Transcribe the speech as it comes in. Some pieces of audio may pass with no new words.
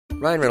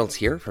Ryan Reynolds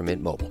here from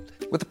Mint Mobile.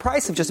 With the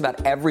price of just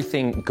about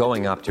everything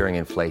going up during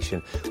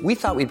inflation, we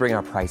thought we'd bring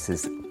our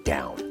prices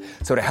down.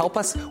 So to help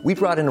us, we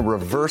brought in a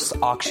reverse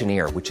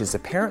auctioneer, which is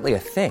apparently a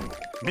thing.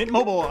 Mint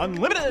Mobile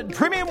Unlimited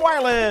Premium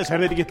Wireless. How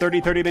to get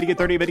 30, 30, bit to get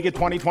 30, bit to get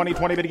 20, 20,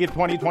 20, bit to get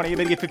 20, 20,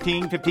 bit to get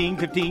 15, 15,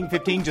 15,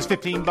 15, just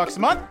 $15 a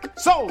month?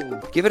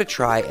 Sold! Give it a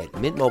try at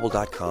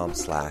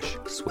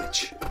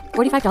mintmobile.com/switch.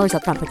 $45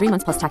 up front for 3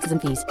 months plus taxes and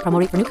fees. Promo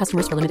rate for new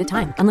customers for limited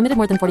time. Unlimited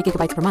more than 40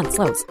 gigabytes per month.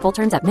 Slows full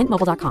terms at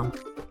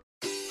mintmobile.com.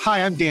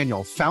 Hi, I'm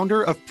Daniel,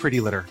 founder of Pretty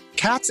Litter.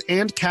 Cats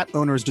and cat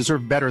owners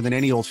deserve better than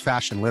any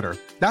old-fashioned litter.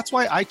 That's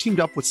why I teamed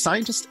up with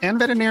scientists and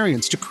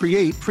veterinarians to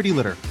create Pretty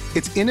Litter.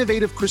 Its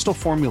innovative crystal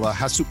formula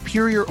has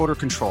superior odor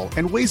control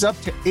and weighs up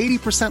to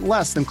 80%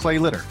 less than clay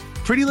litter.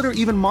 Pretty Litter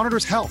even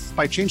monitors health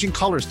by changing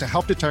colors to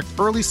help detect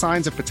early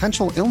signs of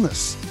potential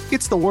illness.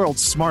 It's the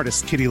world's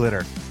smartest kitty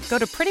litter. Go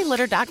to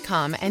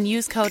prettylitter.com and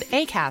use code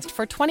ACAST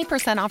for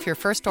 20% off your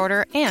first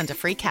order and a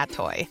free cat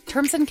toy.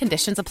 Terms and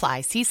conditions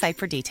apply. See site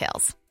for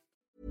details.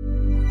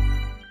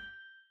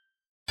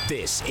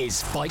 This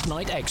is Fight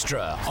Night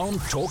Extra on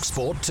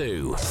TalkSport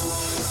 2.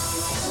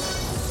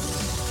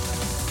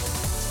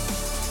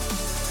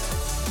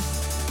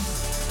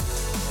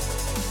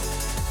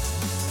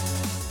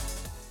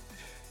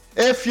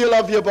 If you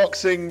love your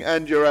boxing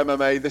and your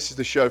MMA, this is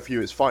the show for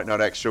you. It's Fight Night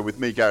Extra with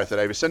me, Gareth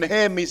Davis, and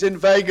him. He's in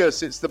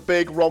Vegas. It's the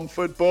big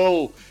Romford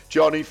Bull,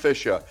 Johnny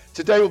Fisher.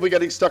 Today we'll be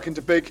getting stuck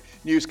into big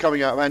news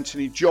coming out of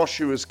Anthony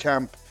Joshua's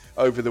camp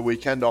over the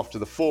weekend after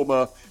the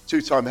former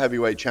two-time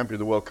heavyweight champion of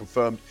the world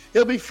confirmed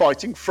he'll be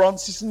fighting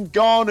Francis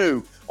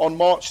Ngannou on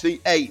March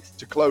the 8th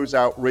to close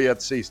out Riyadh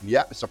season.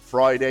 Yep, it's a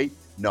Friday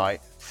night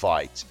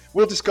fight.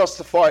 We'll discuss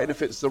the fight and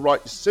if it's the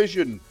right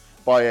decision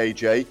by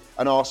AJ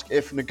and ask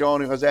if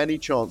Ngannou has any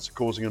chance of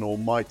causing an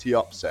almighty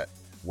upset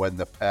when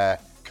the pair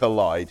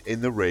collide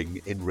in the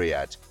ring in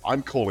Riyadh.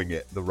 I'm calling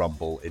it the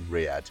Rumble in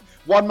Riyadh.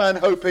 One man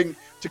hoping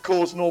to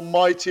cause an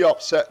almighty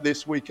upset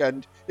this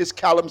weekend is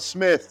Callum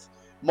Smith.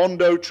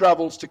 Mondo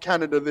travels to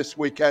Canada this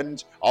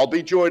weekend. I'll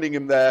be joining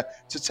him there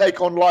to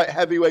take on light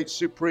heavyweight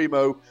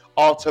supremo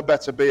Artur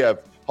Beterbiev,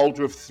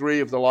 holder of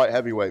 3 of the light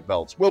heavyweight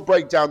belts. We'll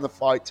break down the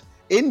fight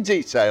in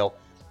detail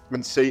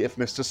and see if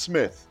Mr.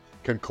 Smith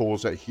can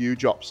cause a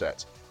huge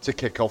upset to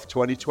kick off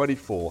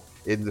 2024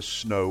 in the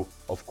snow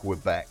of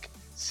Quebec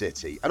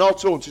City. And I'll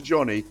talk to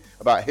Johnny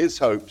about his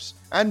hopes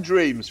and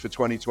dreams for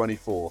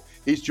 2024.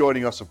 He's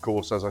joining us, of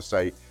course, as I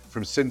say,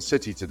 from Sin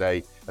City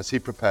today as he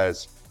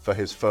prepares for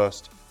his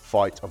first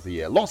fight of the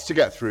year. Lots to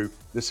get through.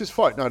 This is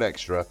Fight Night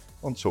Extra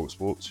on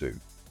TalkSport 2.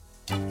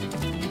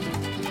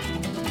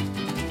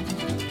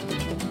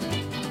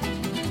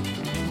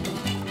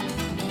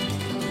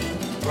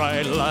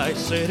 Bright light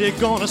city,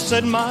 gonna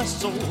set my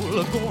soul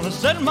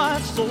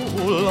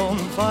on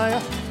fire.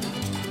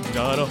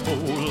 Got a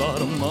whole lot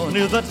of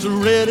money that's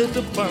ready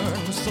to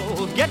burn,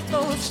 so get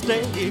those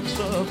stakes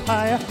up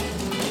higher.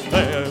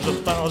 There's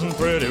 1,000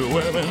 pretty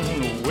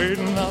women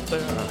waiting out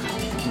there.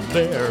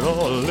 They're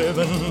all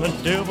living the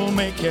devil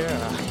may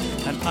care,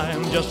 and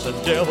I'm just a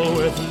devil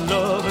with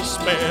love to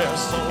spare.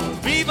 So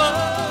viva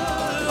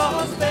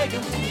Las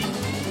Vegas,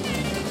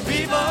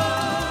 viva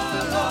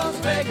Las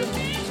Vegas.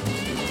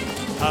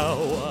 How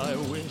I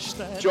wish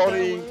that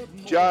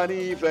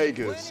Johnny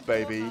Vegas,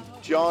 baby.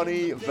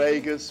 Johnny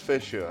Vegas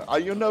Fisher.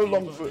 You're no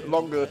longer,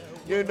 Longford,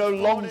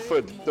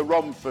 the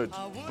Romford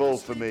Bull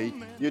for me.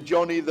 You're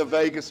Johnny the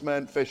Vegas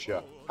Man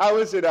Fisher. How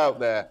is it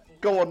out there?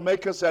 Go on,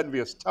 make us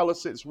envious. Tell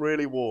us it's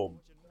really warm.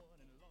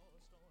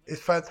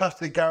 It's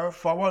fantastic,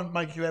 Gareth. I won't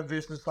make you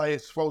envious and say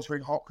it's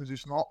sweltering hot because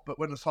it's not, but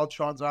when the sun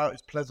shines out,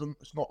 it's pleasant,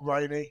 it's not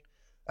rainy.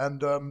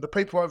 And the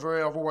people over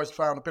here, I've always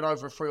found, I've been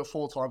over 3 or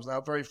 4 times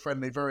now, very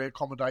friendly, very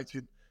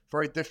accommodating,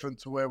 very different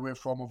to where we're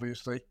from,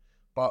 obviously.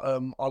 But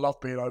I love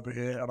being over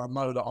here, and I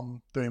know that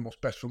I'm doing what's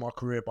best for my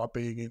career by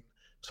being in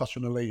such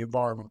an elite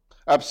environment.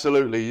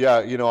 Absolutely,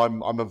 yeah. You know,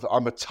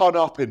 I'm a ton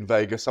up in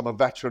Vegas. I'm a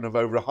veteran of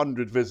over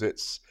 100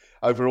 visits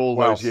over all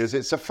those years.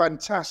 It's a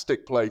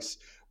fantastic place.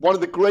 One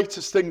of the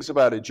greatest things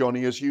about it,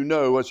 Johnny, as you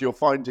know, as you're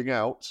finding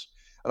out,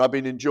 and I've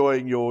been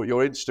enjoying your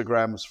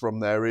Instagrams from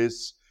there,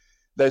 is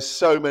there's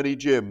so many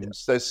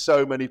gyms, there's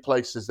so many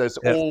places, there's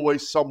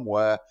always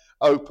somewhere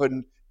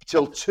open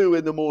till 2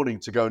 a.m.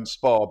 to go and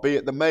spar, be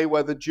it the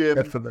Mayweather gym.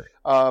 Definitely.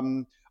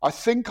 I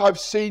think I've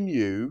seen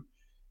you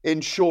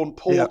in Sean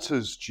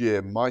Porter's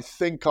gym, I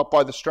think up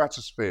by the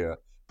Stratosphere,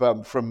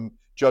 from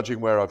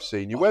judging where I've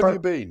seen you. Where have you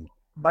been?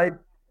 Mate,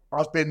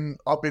 I've been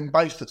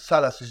based at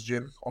Salas's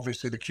gym,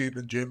 obviously the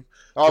Cuban gym.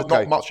 There's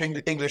not much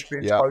English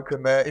being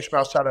spoken there.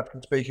 Ismail Salas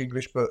can speak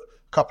English, but a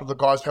couple of the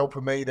guys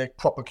helping me, they're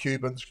proper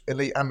Cubans,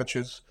 elite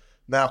amateurs,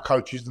 now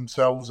coaches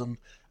themselves. And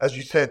as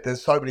you said,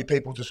 there's so many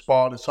people to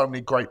spar. There's so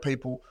many great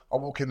people. I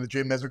walk in the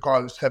gym, there's a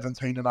guy who's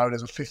 17-0,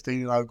 there's a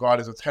 15-0 guy,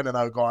 there's a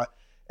 10-0 guy.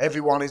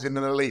 Everyone is in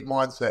an elite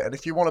mindset. And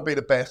if you want to be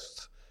the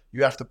best,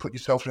 you have to put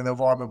yourself in an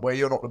environment where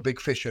you're not the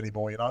big fish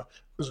anymore, you know?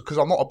 Because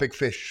I'm not a big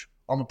fish.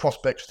 I'm a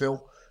prospect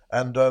still.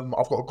 And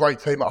I've got a great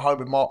team at home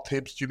with Mark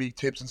Tibbs, Jimmy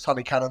Tibbs and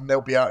Sonny Cannon.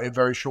 They'll be out here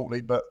very shortly,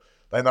 but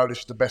they know this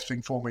is the best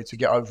thing for me to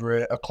get over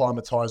here,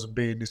 acclimatise and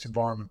be in this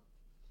environment.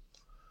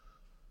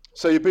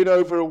 So you've been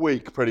over a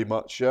week, pretty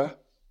much, yeah?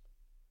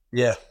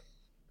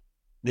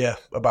 Yeah,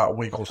 about a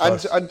week or so.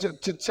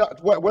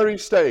 Where are you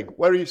staying?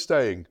 Where are you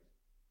staying?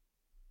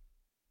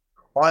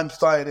 I'm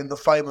staying in the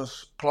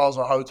famous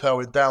Plaza Hotel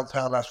in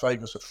downtown Las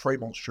Vegas at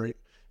Fremont Street.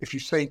 If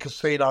you've seen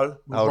Casino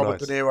with Robert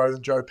De Niro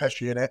and Joe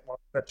Pesci in it, one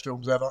of the best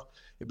films ever,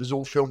 it was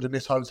all filmed in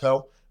this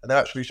hotel. And they're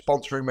actually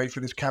sponsoring me for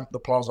this camp at the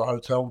Plaza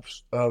Hotel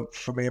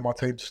for me and my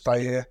team to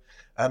stay here.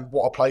 And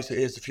what a place it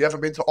is. If you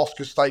haven't been to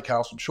Oscar's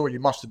Steakhouse, I'm sure you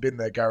must have been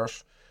there,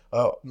 Gareth,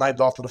 named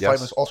after the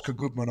famous Oscar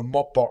Goodman, a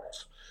mob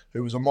boss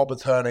who was a mob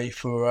attorney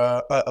for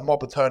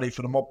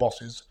the mob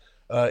bosses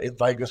in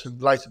Vegas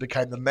and later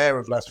became the mayor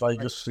of Las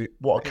Vegas.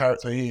 What a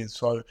character he is.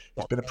 So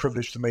it's been a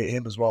privilege to meet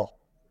him as well.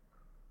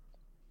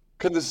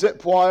 Can the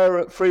zip wire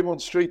at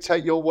Fremont Street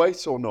take your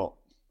weight or not?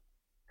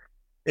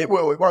 It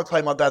will. It won't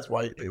take my dad's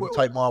weight. It will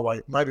take my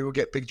weight. Maybe we'll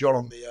get Big John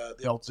on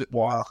the old zip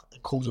wire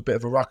and cause a bit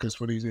of a ruckus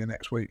when he's here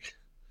next week.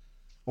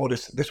 Or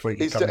this week.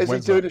 He's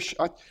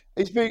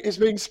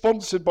being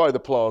sponsored by the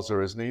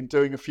Plaza, isn't he? And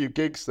doing a few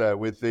gigs there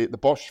with the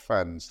Bosch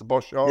fans, the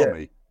Bosch Army.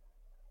 Yeah.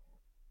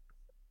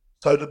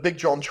 So the Big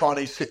John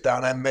Chinese Sit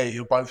Down and me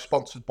are both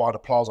sponsored by the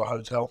Plaza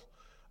Hotel.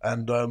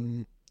 And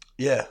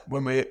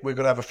when we're going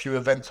to have a few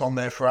events on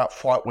there throughout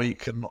fight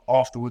week, and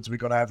afterwards we're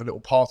going to have a little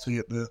party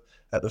at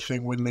the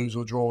thing, win, lose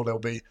or draw. There'll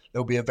be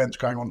events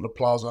going on at the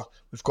Plaza.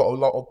 We've got a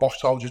lot of Bosch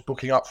soldiers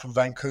booking up from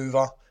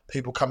Vancouver,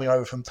 people coming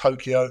over from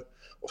Tokyo,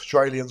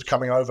 Australians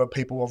coming over,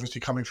 people obviously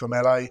coming from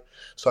LA.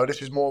 So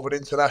this is more of an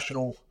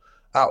international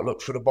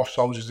outlook for the Bosch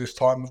soldiers this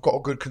time. We've got a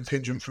good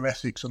contingent from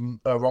Essex and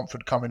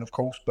Romford coming, of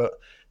course, but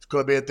it's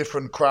going to be a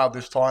different crowd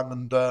this time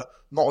and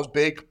not as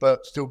big,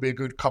 but still be a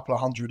good couple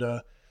of hundred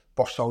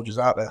Bosch soldiers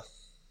out there.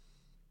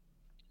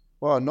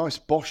 Well, a nice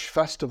Bosch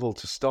festival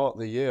to start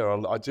the year.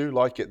 I do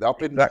like it.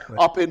 Up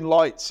in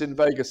lights in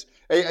Vegas.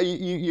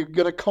 You're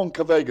going to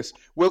conquer Vegas.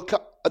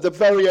 At the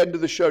very end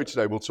of the show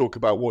today, we'll talk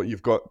about what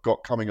you've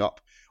got coming up.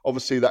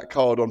 Obviously, that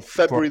card on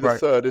February the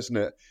 3rd, isn't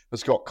it?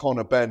 Has got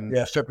Conor Benn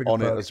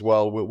on it as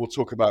well. We'll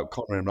talk about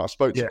Conor. And I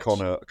spoke to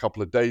Conor a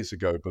couple of days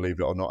ago, believe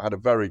it or not. Had a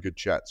very good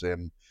chat to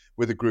him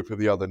with a group of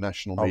the other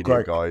national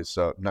media guys,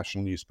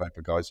 national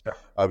newspaper guys.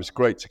 Yeah. It was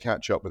great to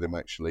catch up with him,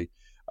 actually.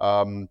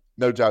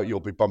 No doubt you'll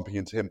be bumping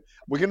into him.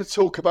 We're going to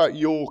talk about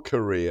your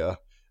career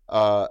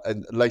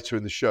and later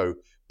in the show.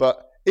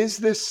 But is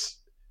this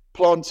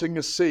planting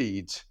a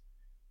seed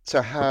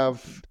to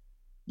have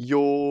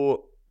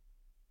your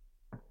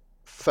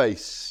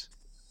face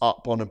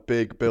up on a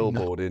big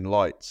billboard in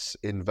lights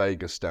in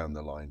Vegas down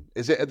the line?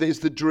 Is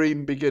the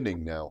dream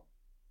beginning now?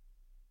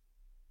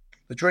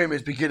 The dream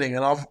is beginning,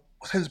 and I've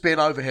since being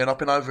over here, and I've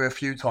been over here a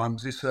few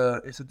times. It's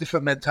a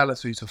different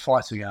mentality to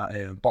fighting out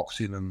here and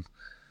boxing, and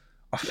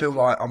I feel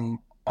like I'm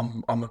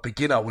a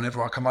beginner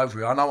whenever I come over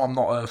here. I know I'm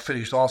not a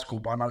finished article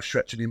by no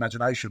stretch of the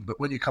imagination, but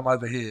when you come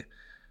over here,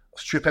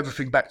 strip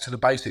everything back to the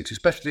basics,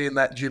 especially in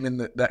that gym, in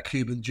that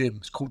Cuban gym.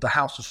 It's called the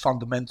House of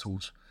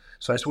Fundamentals.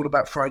 So it's all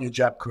about throwing your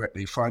jab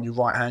correctly, throwing your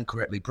right hand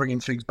correctly, bringing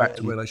things back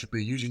to where they should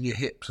be, using your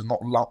hips and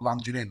not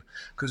lunging in.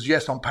 Because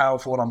yes, I'm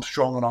powerful and I'm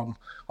strong and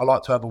I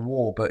like to have a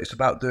war, but it's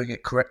about doing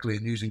it correctly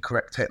and using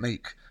correct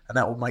technique. And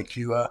that will make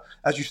you,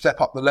 as you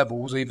step up the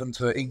levels, even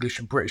to English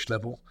and British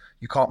level,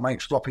 you can't make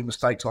sloppy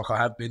mistakes like I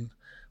have been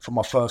from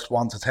my first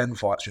 1 to 10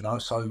 fights,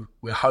 So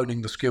we're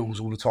honing the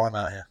skills all the time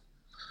out here.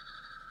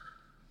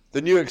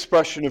 The new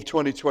expression of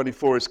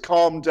 2024 is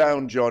calm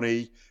down,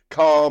 Johnny.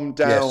 Calm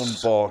down,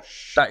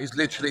 Bosch. That is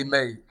literally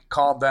me.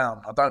 Calm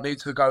down. I don't need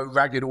to go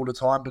ragged all the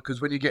time,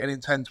 because when you're getting in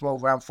 10,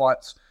 12 round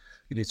fights,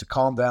 you need to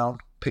calm down,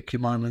 pick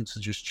your moments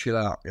and just chill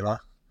out,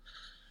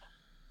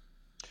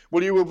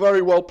 Well, you were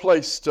very well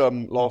placed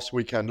last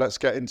weekend. Let's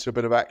get into a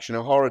bit of action.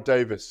 O'Hara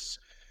Davis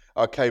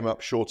came up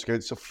short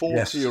against a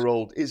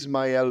 40-year-old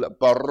Ismael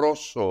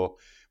Barroso.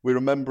 We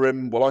remember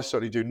him, well, I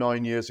certainly do,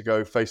 9 years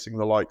ago, facing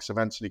the likes of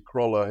Anthony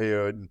Crolla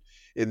here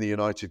in the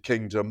United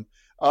Kingdom.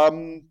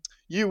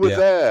 You were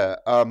there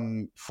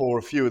for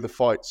a few of the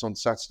fights on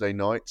Saturday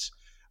night.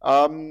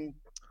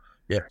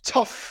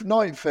 Tough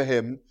night for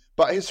him,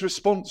 but his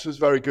response was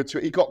very good to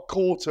it. He got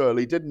caught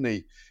early, didn't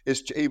he?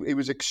 He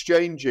was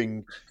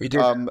exchanging, he did.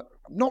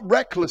 Not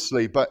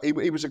recklessly, but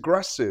he was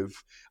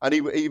aggressive, and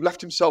he left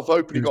himself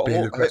open. He got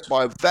hit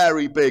by a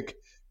very big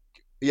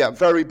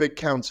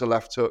counter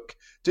left hook.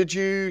 Did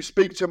you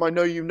speak to him? I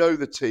know you know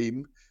the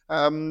team,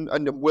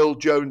 and Will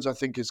Jones, I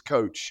think, is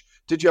coach.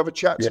 Did you have a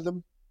chat to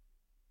them?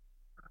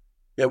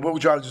 Yeah, Will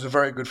Jones is a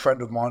very good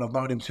friend of mine. I've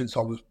known him since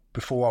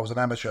before I was an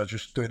amateur,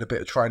 just doing a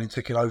bit of training,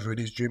 ticking over in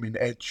his gym in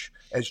Edge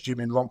Gym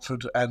in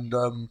Romford. And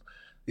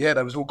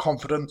they was all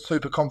confident,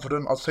 super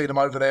confident. I'd seen them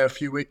over there a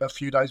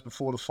few days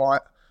before the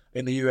fight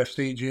in the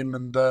UFC gym.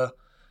 And they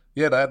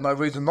had no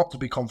reason not to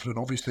be confident.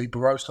 Obviously,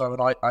 Barroso,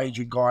 an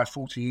aging guy,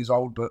 40 years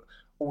old, but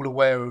all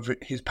aware of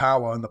his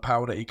power and the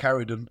power that he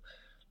carried. And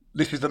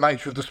this is the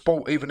nature of the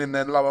sport. Even in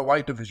their lower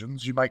weight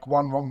divisions, you make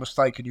one wrong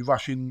mistake and you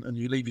rush in and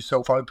you leave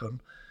yourself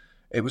open.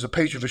 It was a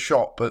peach of a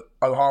shot, but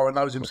O'Hara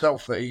knows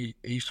himself that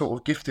he sort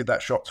of gifted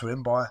that shot to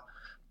him by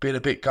being a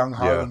bit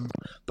gung-ho. Yeah. And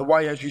the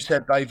way, as you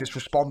said, Davis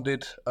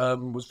responded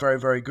was very,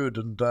 very good.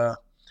 And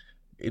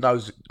he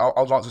knows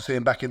I'd like to see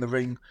him back in the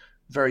ring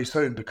very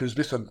soon, because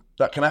listen,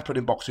 that can happen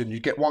in boxing. You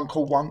get one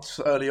call once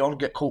early on,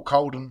 get caught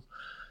cold, and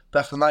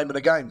that's the name of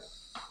the game.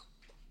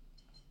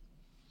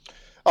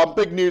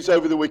 Big news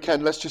over the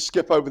weekend. Let's just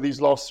skip over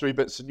these last three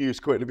bits of news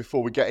quickly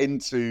before we get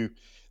into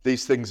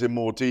these things in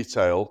more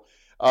detail.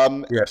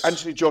 Yes.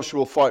 Anthony Joshua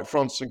will fight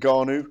Francis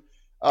Ngannou.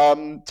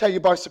 Take you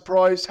by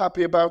surprise?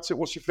 Happy about it?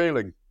 What's your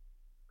feeling?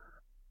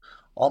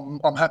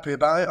 I'm happy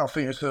about it. I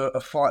think it's a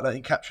fight that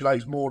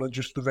encapsulates more than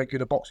just the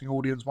regular boxing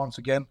audience. Once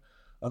again,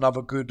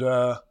 another good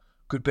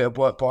bit of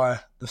work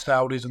by the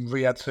Saudis and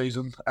Riyadh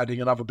season,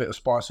 adding another bit of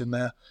spice in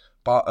there.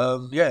 But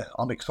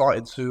I'm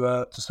excited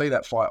to see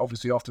that fight.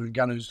 Obviously, after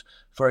Ngannou's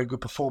very good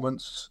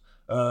performance,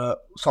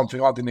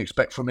 something I didn't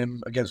expect from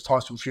him against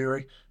Tyson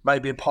Fury.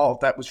 Maybe a part of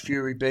that was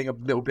Fury being a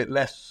little bit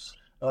less,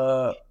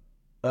 a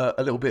bit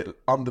of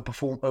an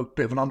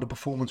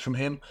underperformance from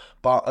him.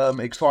 But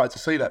excited to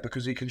see that,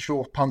 because he can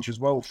sure punch as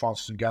well,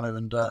 Francis Ngannou,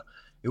 and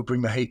he'll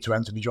bring the heat to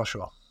Anthony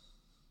Joshua.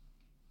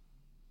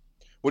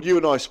 Well, you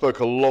and I spoke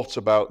a lot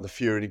about the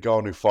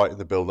Fury-Ngannou fight in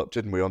the build-up,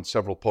 didn't we, on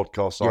several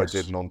podcasts? Yes, I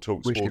did, and on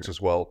TalkSport as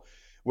well.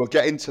 We'll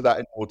get into that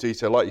in more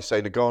detail. Like you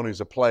say,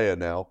 Ngannou's a player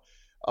now.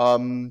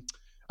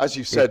 As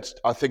you said,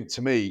 I think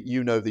to me,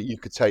 you know that you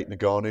could take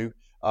Ngannou.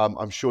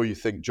 I'm sure you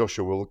think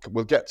Joshua will.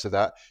 We'll get to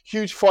that.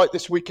 Huge fight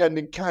this weekend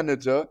in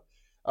Canada.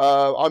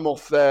 I'm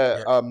off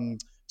there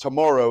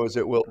tomorrow, as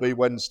it will be,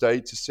 Wednesday,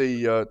 to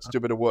do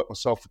a bit of work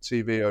myself for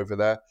TV over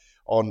there.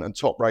 And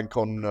Top Rank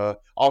on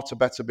Artur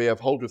Beterbiev,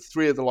 holder of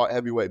 3 of the light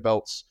heavyweight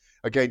belts,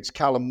 against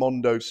Callum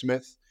Mondo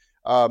Smith,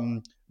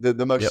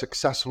 the most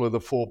successful of the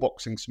 4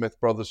 boxing Smith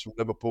brothers from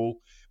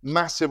Liverpool.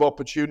 Massive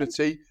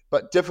opportunity,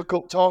 but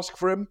difficult task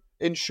for him,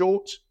 in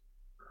short.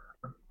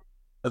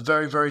 A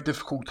very, very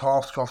difficult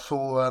task. I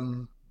saw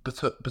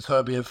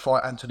Beterbiev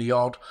fight Anthony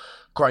Yard.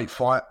 Great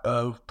fight,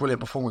 brilliant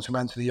performance from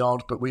Anthony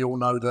Yard, but we all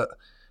know that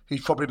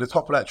he's probably the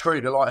top of that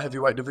tree, the light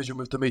heavyweight division,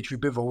 with Dimitri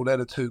Bivol. They're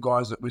the 2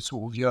 guys that we're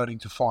sort of yearning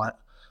to fight.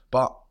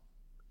 But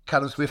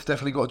Callum Smith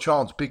definitely got a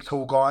chance. Big,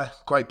 tall guy,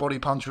 great body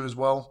puncher as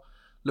well.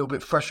 A little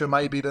bit fresher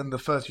maybe than the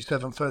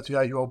 37,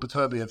 38-year-old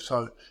Beterbiev.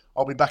 So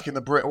I'll be back in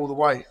the Brit all the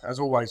way, as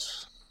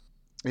always.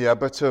 Yeah,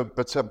 better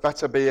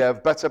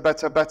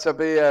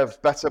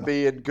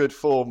be in good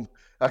form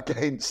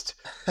against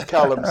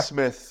Callum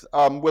Smith.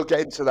 We'll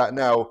get into that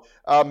now.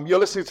 You're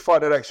listening to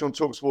Fight Night Extra on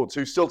TalkSport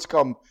 2. Still to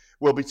come,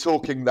 we'll be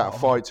talking that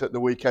fight at the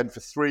weekend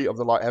for 3 of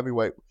the light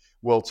heavyweight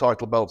world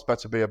title belts.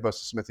 Beterbiev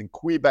versus Smith in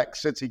Quebec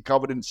City,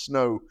 covered in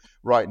snow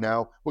right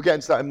now. We'll get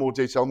into that in more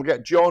detail, and we'll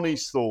get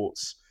Johnny's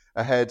thoughts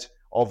ahead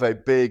of a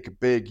big,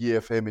 big year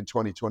for him in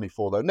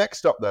 2024, though.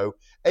 Next up, though,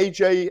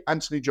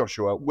 Anthony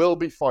Joshua will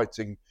be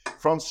fighting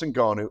Francis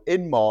Ngannou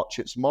in March.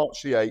 It's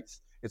March the 8th.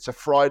 It's a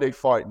Friday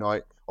fight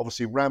night.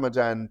 Obviously,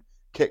 Ramadan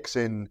kicks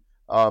in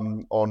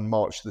on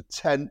March the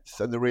 10th,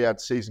 and the Riyadh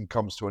season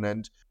comes to an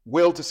end.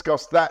 We'll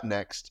discuss that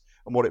next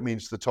and what it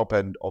means to the top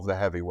end of the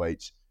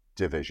heavyweight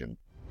division.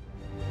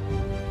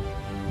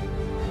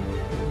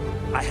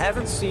 I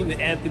haven't seen the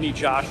Anthony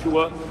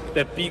Joshua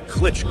that beat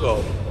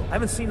Klitschko. I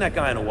haven't seen that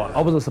guy in a while.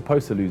 I wasn't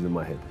supposed to lose in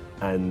my head,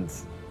 and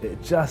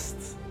it just,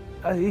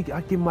 I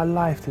give my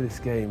life to this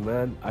game,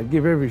 man. I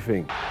give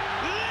everything. Lift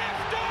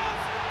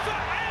off for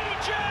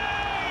AJ!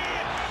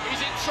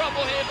 He's in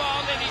trouble here,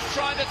 Marlin. He's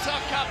trying to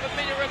tuck up, a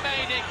minute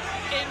remaining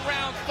in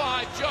round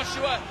 5.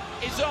 Joshua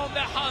is on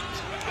the hunt.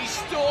 He's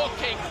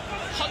stalking,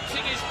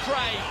 hunting his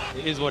prey.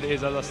 It is what it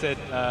is. As I said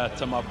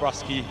to my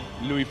brusky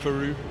Louis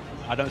Peru,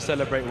 I don't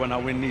celebrate when I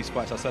win these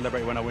fights. I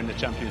celebrate when I win the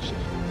championship.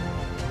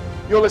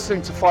 You're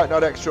listening to Fight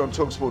Night Extra on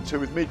TalkSport 2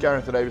 with me,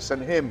 Gareth Davis,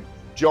 and him,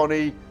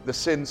 Johnny, the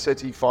Sin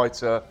City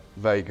fighter,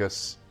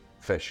 Vegas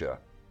Fisher.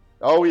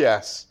 Oh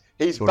yes,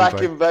 he's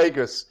back in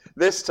Vegas.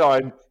 This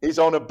time, he's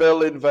on a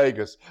bill in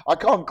Vegas. I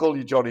can't call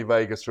you Johnny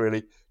Vegas,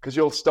 really, because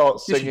you'll start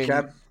singing.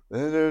 Yes,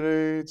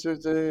 you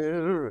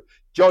can.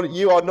 Johnny,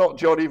 you are not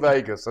Johnny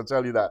Vegas, I'll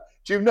tell you that.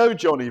 Do you know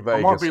Johnny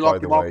Vegas, I might be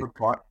like by the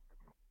way?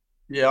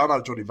 Yeah, I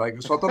know Johnny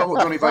Vegas. So I don't know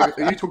what Johnny Vegas...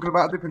 Are you talking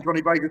about a different Johnny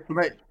Vegas to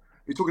me?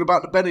 You're talking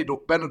about the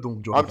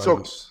Benidorm Johnny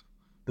Vegas.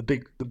 The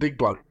big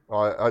bloke.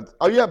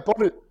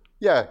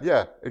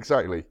 Yeah,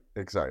 exactly.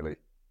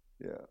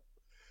 Yeah.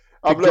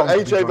 Look,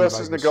 AJ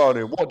versus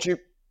Ngannou. What do you...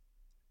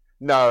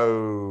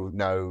 No,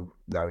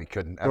 he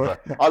couldn't ever.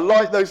 I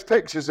like those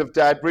pictures of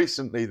Dad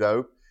recently,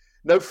 though.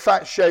 No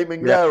fat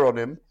shaming there on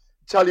him.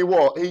 Tell you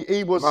what,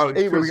 he was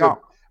a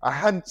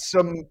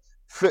handsome...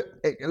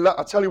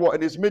 I tell you what,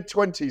 in his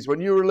mid-20s,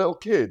 when you were a little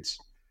kid,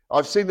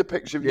 I've seen the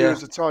picture of you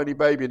as a tiny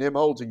baby and him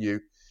holding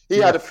you. He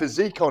had a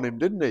physique on him,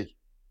 didn't he?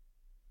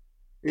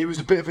 He was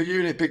a bit of a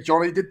unit, Big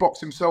Johnny. He did box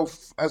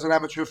himself as an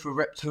amateur for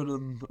Repton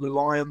and the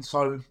Lion,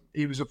 so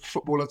he was a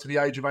footballer to the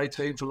age of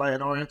 18 for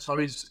Leyton Orient. So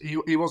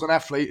he was an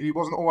athlete. He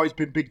wasn't always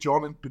been Big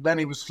John, but then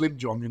he was Slim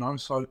John, you know.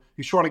 So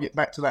he's trying to get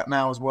back to that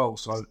now as well.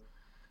 So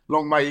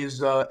long may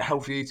his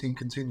healthy eating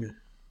continue.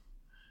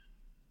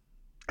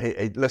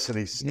 He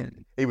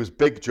was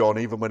Big John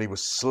even when he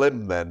was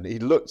slim then. He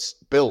looked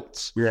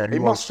built. Yeah, he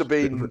must have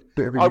been,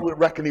 I would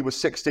reckon he was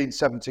 16,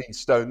 17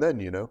 stone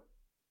then, you know.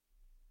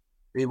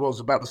 He was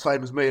about the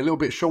same as me, a little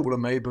bit shorter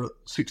than me, but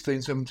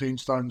 16, 17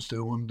 stone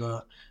still. And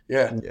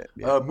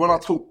when I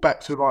talk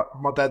back to like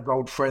my dad's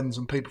old friends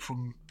and people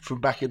from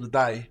back in the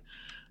day,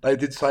 they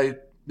did say,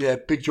 yeah,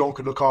 Big John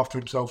could look after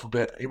himself a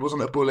bit. He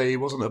wasn't a bully, he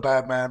wasn't a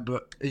bad man,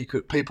 but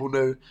people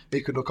knew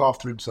he could look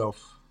after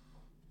himself.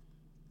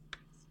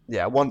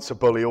 Yeah, once a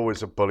bully,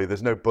 always a bully.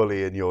 There's no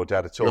bully in your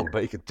dad at all,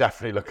 but he could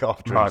definitely look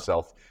after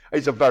himself.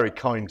 He's a very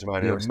kind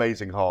man, an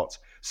amazing heart.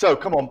 So,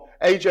 come on,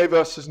 AJ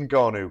versus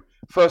Ngannou.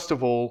 First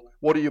of all,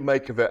 what do you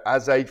make of it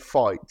as a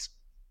fight?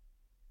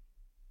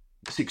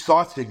 It's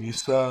exciting.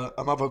 It's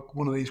another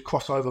one of these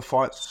crossover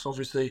fights.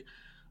 Obviously,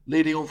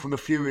 leading on from the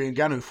Fury and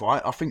Ngannou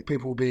fight, I think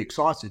people will be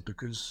excited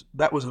because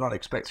that was an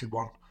unexpected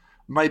one.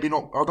 Maybe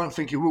not. I don't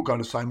think it will go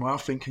the same way. I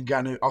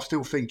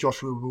still think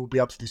Joshua will be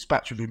able to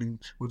dispatch him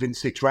within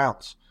 6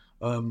 rounds.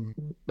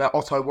 That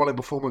Otto Wallin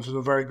performance was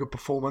a very good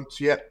performance.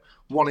 Yet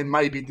Wallin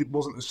maybe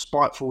wasn't as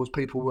spiteful as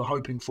people were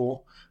hoping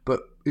for.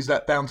 But is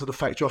that down to the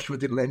fact Joshua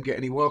didn't let him get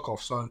any work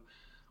off? So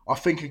I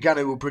think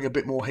Ngannou will bring a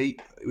bit more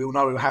heat. He'll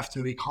know he'll have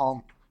to. He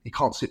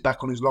can't sit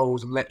back on his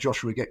laurels and let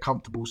Joshua get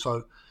comfortable.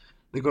 So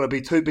they're going to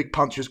be 2 big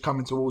punches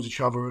coming towards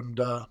each other, and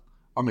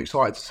I'm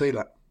excited to see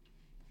that.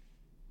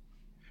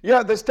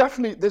 Yeah,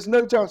 there's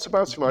no doubts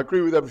about him. I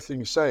agree with everything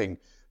you're saying.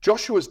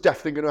 Joshua's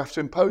definitely going to have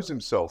to impose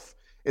himself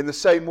in the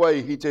same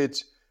way he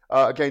did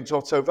against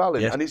Otto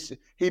Wallin. Yes. And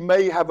he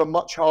may have a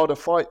much harder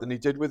fight than he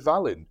did with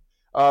Wallin.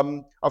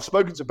 I've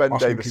spoken to Ben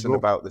Davison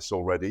about this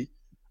already.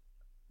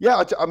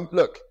 Yeah,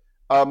 look,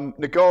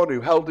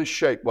 Ngannou held his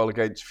shape well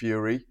against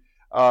Fury.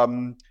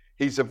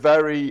 He's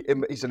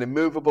an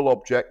immovable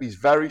object. He's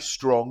very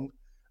strong.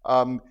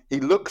 He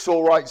looks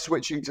all right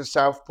switching to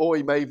southpaw.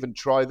 He may even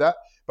try that.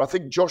 But I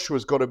think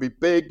Joshua's got to be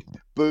big,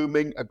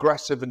 booming,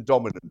 aggressive and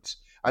dominant.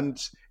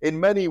 And in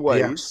many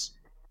ways,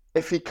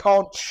 if he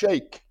can't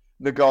shake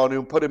Ngannou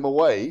and put him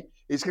away,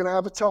 he's going to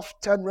have a tough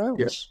 10 rounds.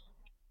 Yes,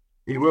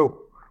 he will.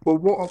 Well,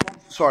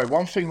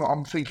 one thing that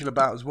I'm thinking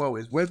about as well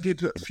is, when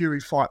did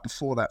Fury fight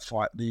before that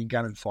fight, the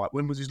Ngannou fight?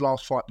 When was his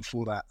last fight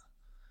before that?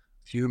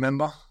 Do you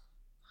remember?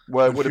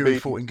 Well, it would Fury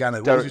have fought been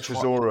Ngannou. Derek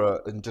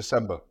Chisora in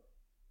December.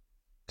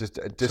 So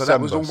that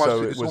was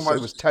it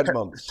was 10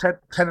 months.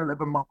 10,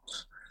 11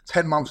 months.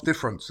 10 months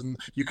difference, and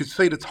you could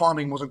see the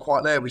timing wasn't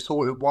quite there. We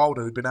saw it with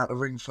Wilder, who'd been out the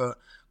ring for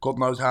God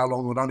knows how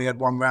long, and only had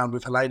 1 round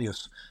with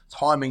Helenius.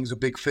 Timing's a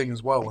big thing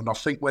as well, and I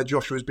think where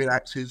Joshua's been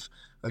active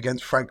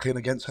against Franklin,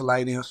 against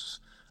Helenius,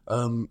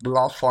 the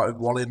last fight with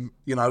Wallin,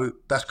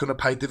 that's going to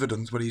pay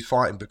dividends when he's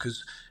fighting,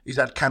 because he's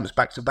had camps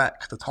back to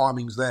back. The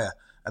timing's there,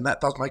 and that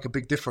does make a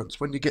big difference.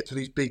 When you get to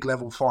these big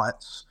level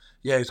fights,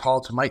 yeah, it's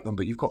hard to make them,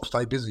 but you've got to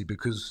stay busy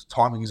because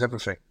timing is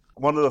everything.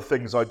 One of the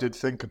things I did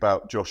think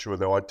about Joshua,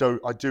 though, I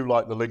do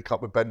like the link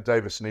up with Ben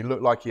Davison. He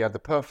looked like he had the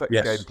perfect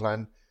game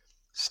plan.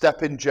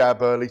 Step in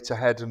jab early to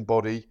head and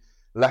body.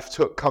 Left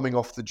hook coming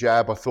off the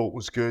jab, I thought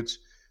was good.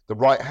 The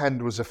right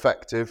hand was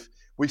effective.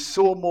 We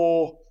saw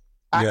more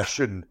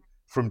action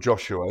from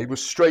Joshua. He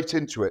was straight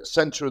into it,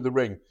 centre of the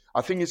ring.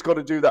 I think he's got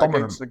to do that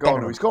against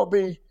Ngannou. He's got to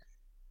be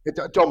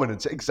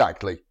dominant,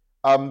 exactly.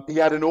 He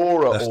had an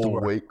aura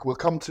all week. We'll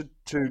come to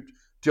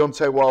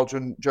Deontay Wilder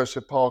and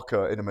Joseph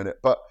Parker in a minute,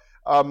 but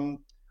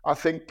I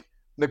think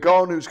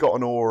Ngannou's got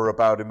an aura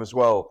about him as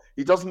well.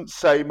 He doesn't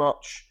say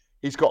much.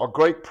 He's got a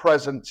great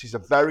presence. He's a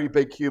very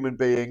big human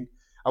being.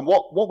 And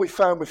what we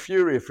found with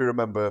Fury, if you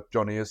remember,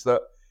 Johnny, is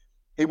that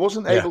he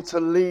wasn't able to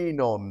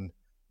lean on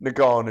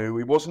Ngannou.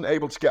 He wasn't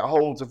able to get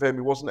hold of him.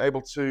 He wasn't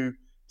able to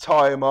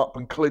tie him up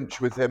and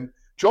clinch with him.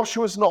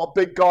 Joshua's not a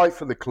big guy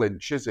for the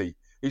clinch, is he?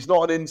 He's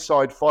not an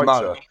inside fighter.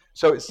 No.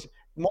 So it's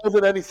more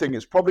than anything,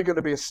 it's probably going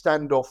to be a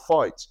standoff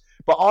fight.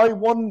 But I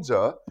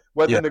wonder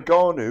whether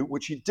Ngannou,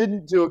 which he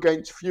didn't do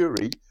against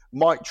Fury,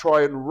 might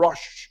try and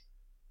rush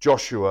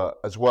Joshua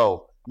as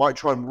well. Might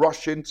try and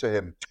rush into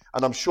him.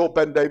 And I'm sure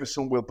Ben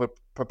Davison will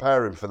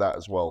prepare him for that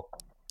as well.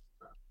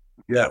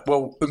 Yeah,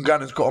 well,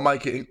 Ngannou's got to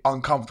make it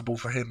uncomfortable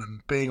for him.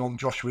 And being on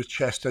Joshua's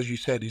chest, as you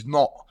said, he's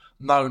not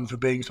known for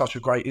being such a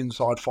great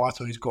inside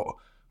fighter. He's got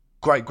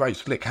great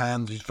slick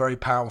hands. He's very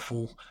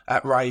powerful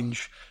at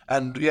range.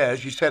 And yeah,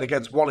 as you said,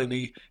 against Wallin,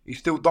 he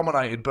still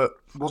dominated, but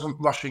wasn't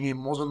rushing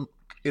him, wasn't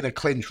in a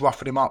clinch,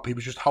 roughing him up. He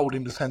was just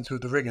holding the centre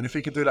of the ring. And if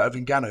he can do that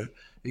with Ngannou,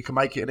 he can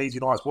make it an easy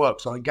night's work.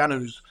 So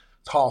Ngannou's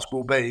task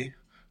will be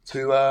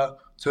to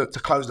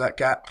close that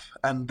gap.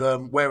 And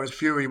whereas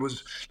Fury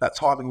that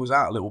timing was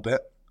out a little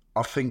bit,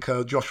 I think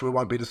Joshua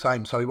won't be the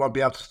same. So he won't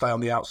be able to stay on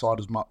the outside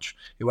as much.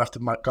 He'll have to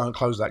go and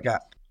close that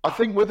gap. I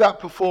think with that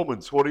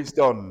performance, what he's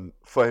done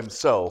for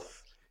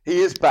himself, he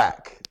is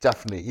back.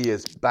 Definitely, he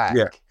is back.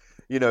 Yeah.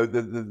 You know,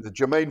 the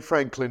Jermaine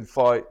Franklin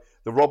fight,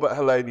 the Robert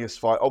Helenius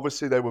fight,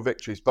 obviously they were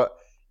victories, but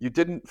you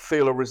didn't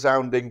feel a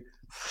resounding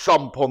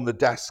thump on the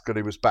desk that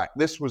he was back.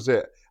 This was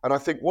it. And I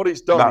think what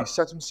he's done, he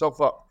set himself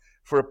up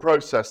for a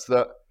process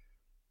that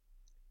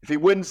if he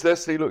wins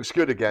this, he looks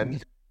good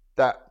again.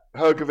 That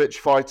Hrgovic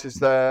fight is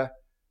there.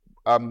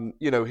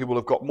 He will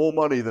have got more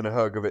money than a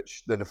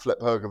Flip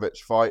Hrgovic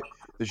fight.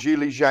 The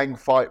Zhili Zhang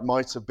fight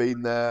might have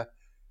been there.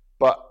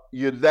 But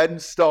you then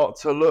start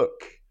to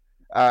look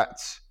at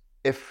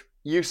if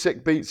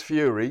Usyk beats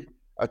Fury,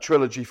 a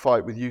trilogy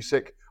fight with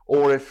Usyk,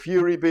 or if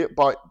Fury beats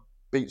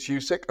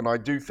Usyk, and I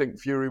do think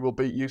Fury will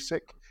beat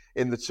Usyk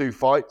in the 2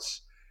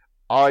 fights,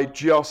 I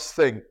just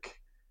think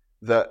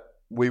that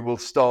we will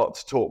start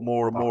to talk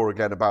more and more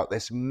again about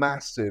this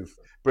massive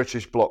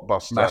British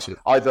blockbuster,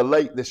 either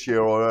late this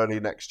year or early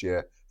next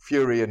year,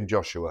 Fury and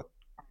Joshua.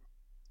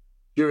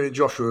 Fury and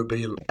Joshua would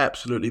be an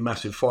absolutely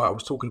massive fight. I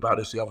was talking about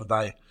this the other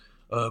day.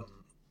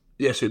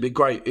 Yes, it'd be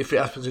great. If it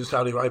happens in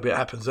Saudi Arabia, it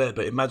happens there.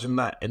 But imagine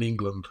that in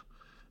England,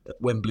 at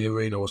Wembley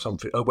Arena or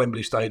something,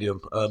 Wembley Stadium.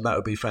 That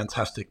would be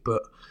fantastic.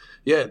 But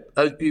yeah,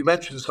 you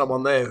mentioned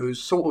someone there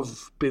who's sort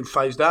of been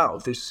phased out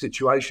of this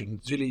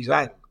situation, Zhilei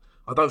Zhang.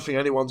 I don't think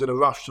anyone's in a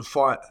rush to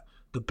fight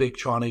the big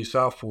Chinese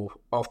southpaw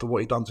after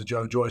what he done to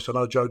Joe Joyce. I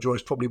know Joe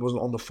Joyce probably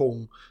wasn't on the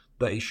form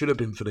that he should have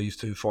been for these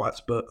 2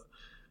 fights, but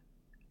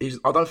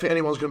I don't think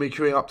anyone's going to be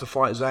queuing up to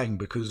fight Zhang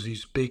because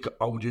he's big,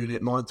 old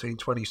unit, 19,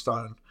 20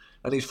 stone.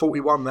 And he's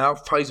 41 now.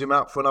 Phase him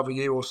out for another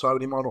year or so and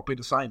he might not be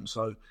the same.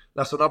 So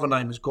that's another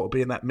name that's got to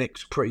be in that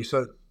mix pretty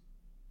soon.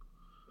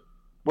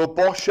 Will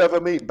Bosch ever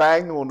meet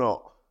Bang or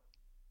not?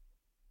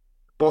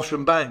 Bosch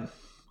and Bang?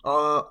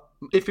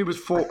 If he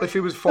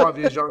was 5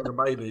 years younger,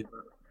 maybe.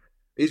 But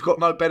he's got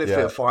no benefit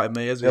of fighting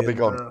me, has he? He'll be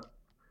gone.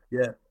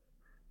 Yeah.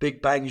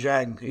 Big Bang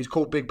Zhang. He's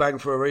called Big Bang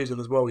for a reason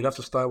as well. You'd have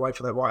to stay away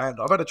from that right hand.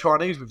 I've had a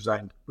Chinese with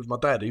Zhang, with my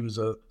dad. He was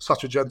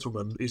such a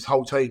gentleman. His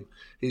whole team.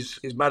 His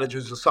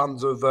managers, the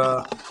sons of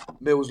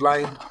Mills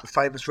Lane, the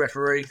famous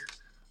referee.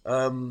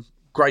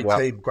 Great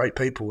team, great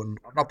people. And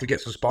I'd love to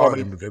get some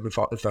sparring with him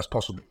if that's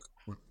possible.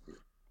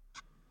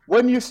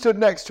 When you stood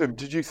next to him,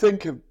 did you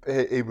think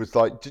he was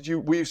like?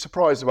 Were you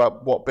surprised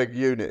about what big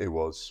unit he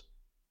was?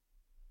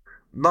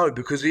 No,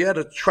 because he had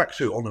a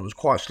tracksuit on that was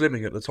quite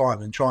slimming at the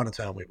time in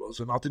Chinatown. It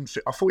was, and I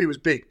thought he was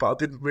big, but I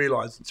didn't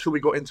realise until we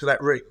got into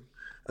that ring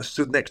and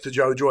stood next to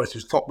Joe Joyce.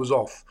 His top was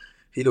off.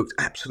 He looked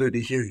absolutely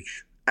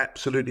huge,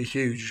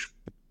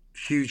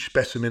 huge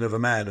specimen of a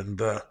man.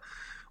 And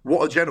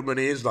what a gentleman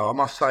he is, though. I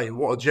must say,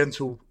 what a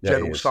gentle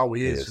soul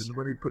he is. And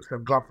when he puts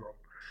them gloves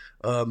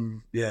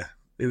on,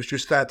 it was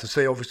just sad to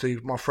see. Obviously,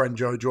 my friend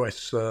Joe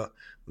Joyce, the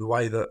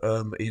way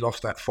that he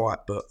lost that fight,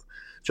 but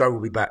Joe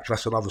will be back.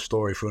 That's another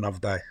story for another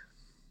day.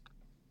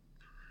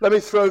 Let me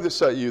throw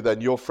this at you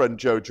then, your friend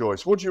Joe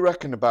Joyce. What do you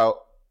reckon about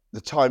the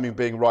timing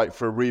being right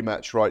for a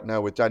rematch right now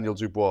with Daniel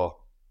Dubois?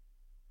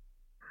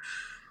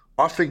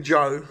 I think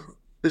Joe,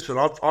 listen,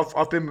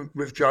 I've been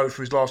with Joe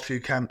for his last few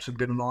camps and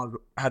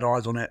had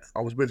eyes on it.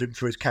 I was with him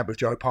for his camp with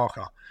Joe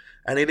Parker.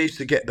 And he needs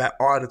to get that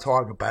eye of the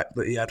tiger back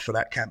that he had for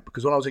that camp.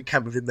 Because when I was in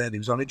camp with him then, he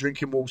was only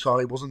drinking water,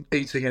 he wasn't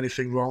eating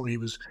anything wrong, he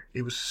was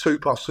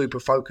super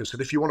focused.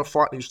 And if you want to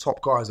fight these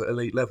top guys at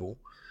elite level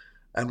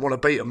and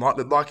want to beat them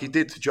like he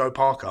did to Joe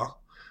Parker,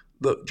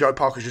 look, Joe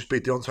Parker just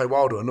beat Deontay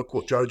Wilder, and look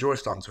what Joe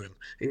Joyce done to him.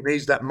 He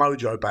needs that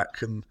mojo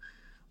back, and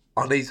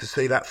I need to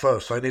see that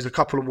first. So he needs a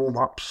couple of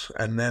warm-ups,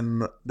 and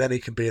then he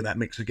can be in that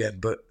mix again.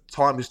 But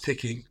time is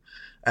ticking,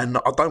 and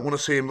I don't want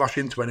to see him rush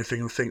into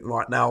anything and think,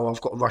 right now, I've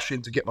got to rush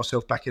in to get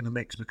myself back in the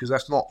mix, because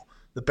that's not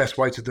the best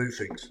way to do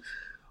things.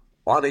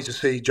 I need to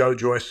see Joe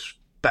Joyce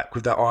back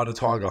with that eye of the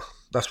tiger.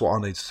 That's what I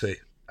need to see,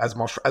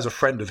 as a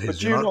friend of his. But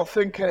do you not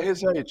think at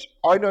his age,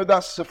 I know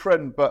that's a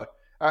friend, but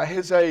at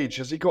his age,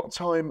 has he got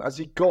time? Has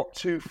he got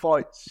 2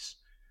 fights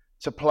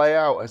to play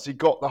out? Has he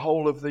got the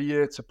whole of the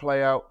year to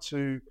play out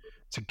to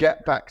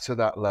get back to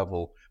that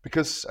level?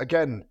 Because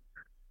again,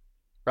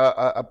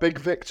 a big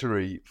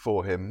victory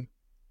for him.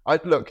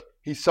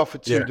 He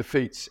suffered 2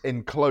 defeats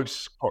in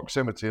close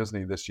proximity, hasn't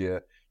he, this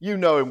year? You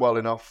know him well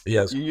enough.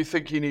 Yes. You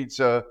think he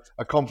needs a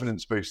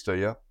confidence booster,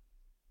 yeah?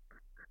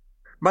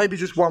 Maybe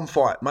just one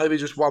fight.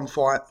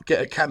 Get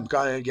a camp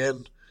going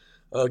again.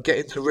 Get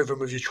into rhythm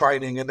with your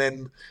training, and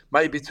then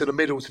maybe to the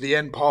middle, to the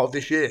end part of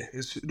this year.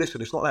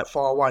 It's not that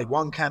far away.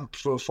 1 camp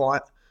for a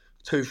fight,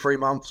 2-3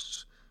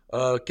 months,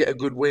 get a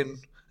good win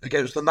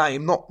against a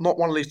name, not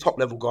one of these top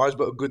level guys,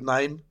 but a good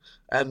name,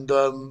 and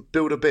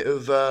build a bit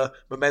of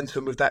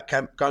momentum with that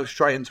camp. Go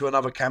straight into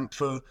another camp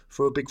for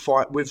a big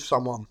fight with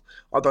someone.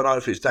 I don't know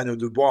if it's Daniel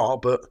Dubois,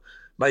 but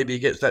maybe he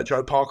gets that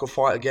Joe Parker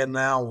fight again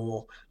now,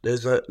 or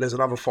there's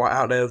another fight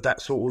out there of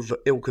that sort of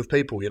ilk of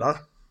people, you know.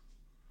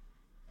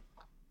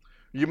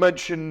 You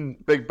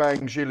mentioned Big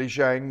Bang Zhilei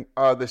Zhang.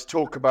 There's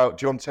talk about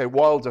Deontay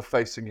Wilder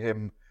facing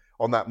him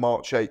on that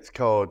March 8th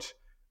card,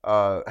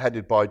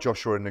 headed by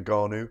Joshua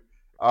Ngannou.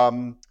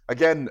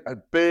 Again, a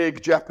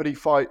big jeopardy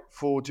fight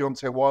for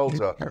Deontay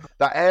Wilder.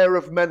 That air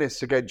of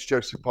menace against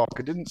Joseph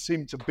Parker didn't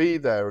seem to be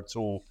there at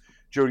all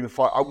during the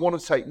fight. I want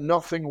to take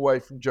nothing away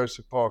from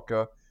Joseph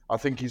Parker. I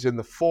think he's in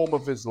the form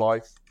of his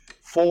life.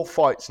 4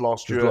 fights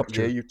last year.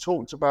 You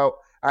talked about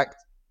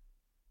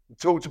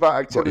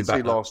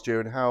activity last year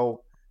and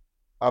how...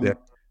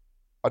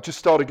 I'll just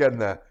start again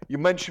there. You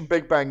mentioned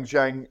Big Bang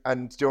Zhang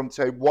and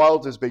Deontay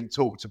Wilder's being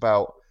talked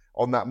about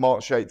on that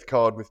March 8th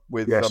card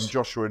with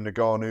Joshua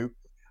Ngannou.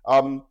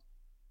 I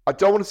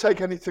don't want to take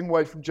anything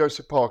away from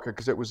Joseph Parker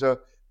because it was a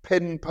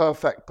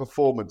pin-perfect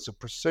performance of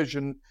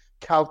precision,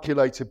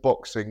 calculated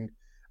boxing.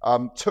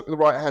 Took the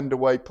right hand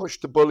away,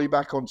 pushed the bully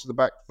back onto the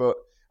back foot,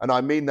 And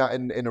I mean that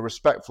in a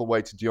respectful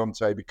way to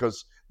Deontay,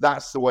 because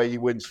that's the way he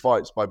wins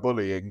fights, by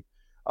bullying.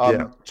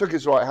 Took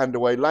his right hand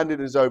away, landed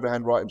his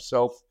overhand right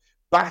himself,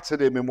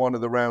 battered him in one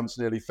of the rounds,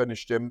 nearly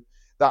finished him.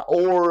 That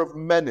aura of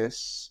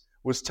menace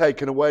was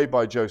taken away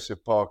by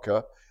Joseph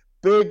Parker.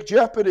 Big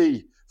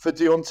jeopardy for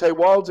Deontay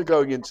Wilder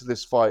going into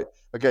this fight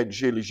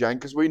against Zhilei Zhang,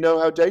 because we know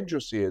how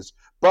dangerous he is.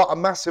 But a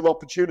massive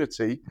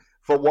opportunity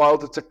for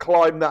Wilder to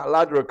climb that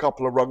ladder a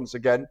couple of rungs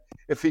again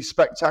if he's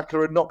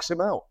spectacular and knocks him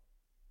out.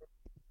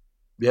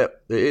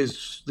 Yep, it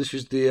is. This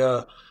is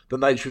the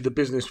nature of the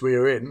business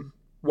we're in.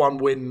 One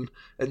win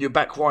and you're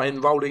back right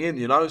in, rolling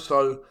in,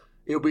 So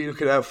he'll be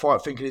looking at a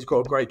fight thinking he's got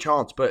a great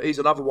chance. But he's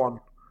another one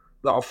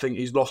that I think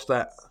he's lost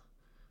that.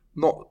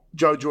 Not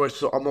Joe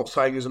Joyce, I'm not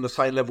saying he's on the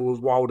same level as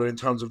Wilder in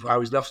terms of how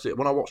he's lost it.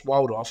 When I watched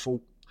Wilder, I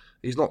thought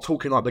he's not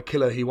talking like the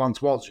killer he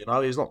once was,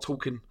 He's not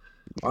talking...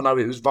 I know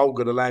it was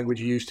vulgar, the language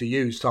he used to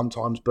use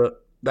sometimes,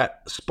 but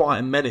that spite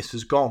and menace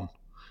has gone.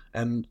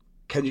 And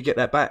can you get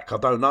that back? I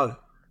don't know.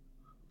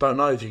 Don't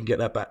know if you can get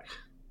that back.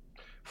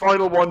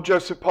 Final one,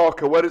 Joseph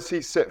Parker. Where does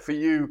he sit for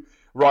you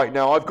right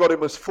now? I've got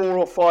him as 4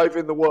 or 5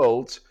 in the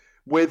world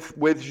with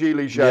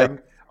Zhilei Zhang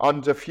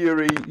under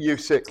Fury,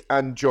 Usyk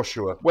and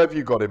Joshua. Where have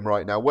you got him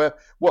right now?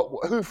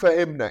 Who for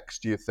him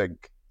next, do you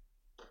think?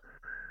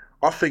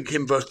 I think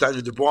him versus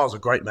Daniel Dubois is a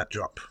great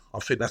matchup. I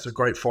think that's a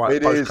great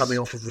fight. Both coming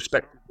off of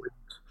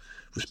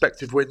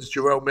respective wins.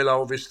 Jarrell Miller,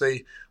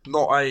 obviously,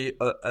 not a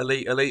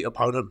elite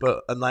opponent,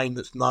 but a name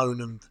that's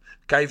known and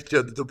gave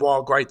Dubois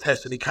a great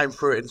test, and he came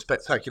through it in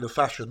spectacular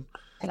fashion.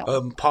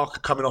 Parker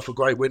coming off a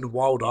great win with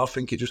Wilder, I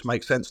think it just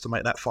makes sense to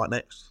make that fight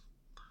next.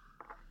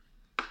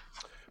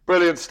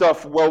 Brilliant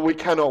stuff. Well, we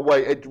cannot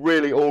wait. It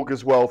really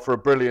augurs well for a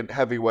brilliant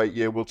heavyweight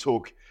year. We'll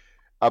talk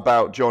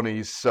about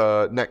Johnny's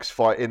next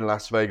fight in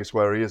Las Vegas,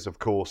 where he is, of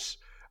course,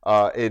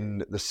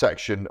 in the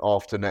section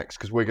after next,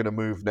 because we're going to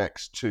move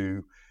next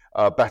to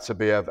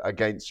Beterbiev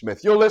against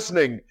Smith. You're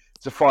listening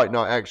to Fight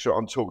Night Extra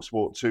on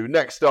TalkSport 2.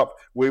 Next up,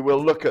 we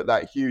will look at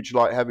that huge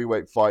light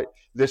heavyweight fight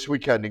this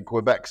weekend in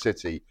Quebec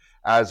City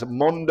as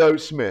Mondo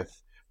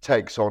Smith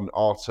takes on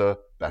Artur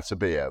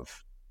Beterbiev.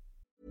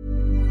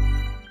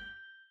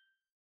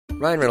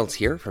 Ryan Reynolds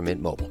here from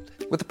Mint Mobile.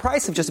 With the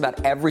price of just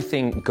about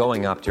everything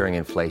going up during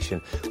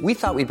inflation, we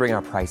thought we'd bring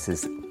our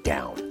prices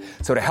down.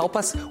 So to help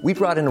us, we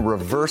brought in a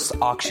reverse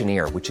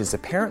auctioneer, which is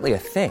apparently a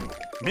thing.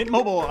 Mint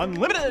Mobile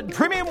Unlimited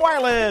Premium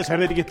Wireless. How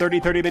to get 30,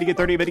 30, bit to get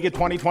 30, bit to get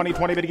 20, 20,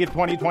 20, bit to get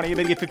 20, 20,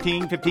 bit to get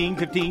 15, 15,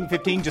 15,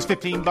 15, just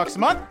 $15 a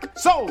month?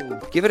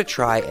 Sold! Give it a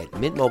try at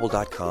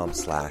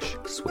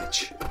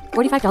mintmobile.com/switch.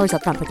 $45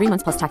 up front for 3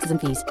 months plus taxes and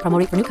fees. Promo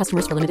rate for new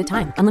customers for limited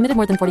time. Unlimited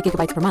more than 40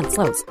 gigabytes per month.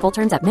 Slows full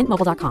terms at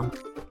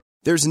mintmobile.com.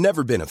 There's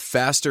never been a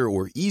faster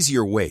or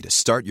easier way to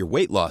start your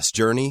weight loss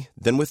journey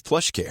than with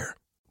PlushCare.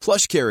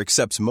 PlushCare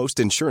accepts most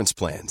insurance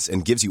plans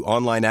and gives you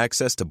online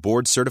access to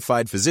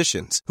board-certified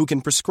physicians who can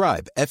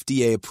prescribe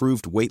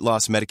FDA-approved weight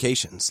loss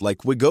medications like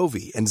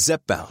Wegovy and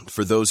Zepbound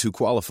for those who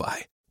qualify.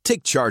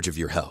 Take charge of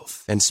your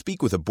health and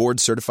speak with a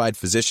board-certified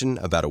physician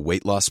about a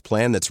weight loss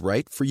plan that's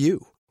right for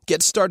you.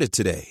 Get started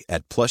today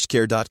at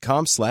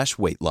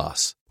plushcare.com/weight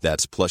loss.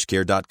 That's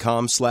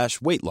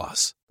plushcare.com/weight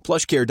loss.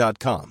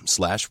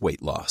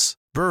 plushcare.com/weight loss.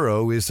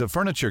 Burrow is a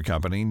furniture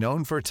company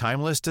known for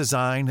timeless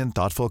design and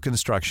thoughtful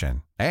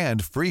construction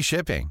and free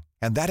shipping,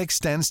 and that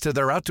extends to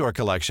their outdoor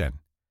collection.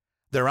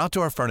 Their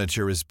outdoor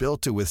furniture is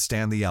built to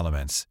withstand the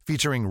elements,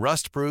 featuring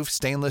rust-proof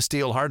stainless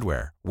steel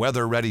hardware,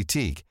 weather-ready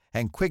teak,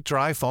 and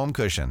quick-dry foam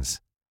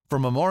cushions. For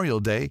Memorial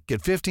Day,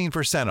 get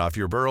 15% off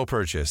your Burrow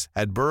purchase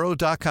at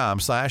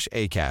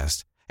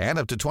burrow.com/acast and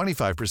up to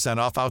 25%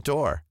 off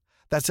outdoor.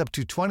 That's up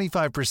to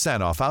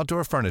 25% off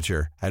outdoor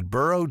furniture at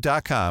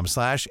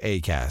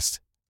burrow.com/acast.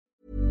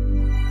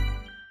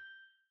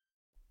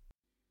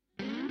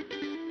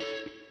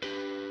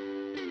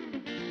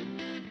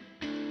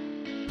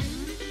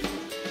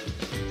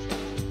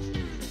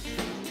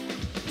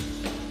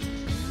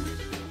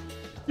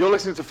 You're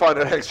listening to Fight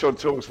Night Extra on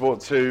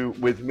TalkSport 2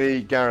 with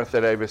me, Gareth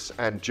Davis,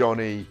 and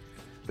Johnny,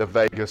 the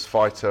Vegas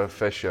fighter,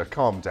 Fisher.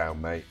 Calm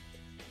down, mate.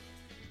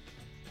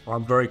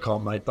 I'm very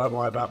calm, mate. Don't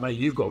worry about me.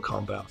 You've got to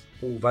calm down.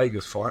 All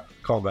Vegas fight.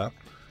 Calm down.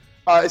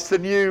 It's the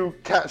new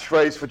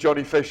catchphrase for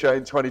Johnny Fisher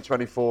in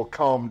 2024.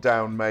 Calm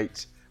down,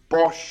 mate.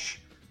 Bosch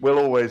will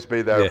always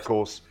be there, of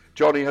course.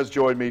 Johnny has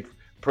joined me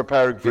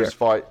preparing for his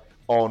fight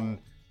on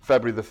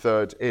February the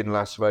 3rd in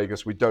Las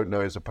Vegas. We don't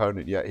know his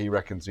opponent yet. He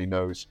reckons he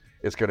knows.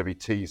 It's going to be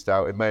teased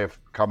out. It may have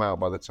come out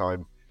by the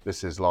time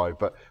this is live.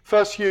 But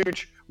first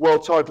huge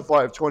world title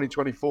fight of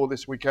 2024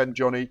 this weekend,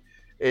 Johnny,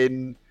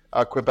 in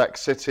Quebec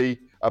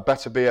City.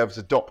 Beterbiev's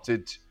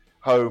adopted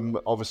home,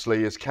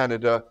 obviously, is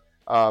Canada.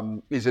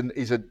 He's a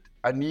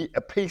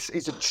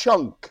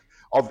chunk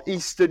of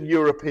Eastern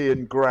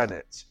European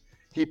granite.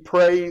 He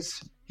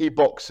prays, he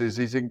boxes,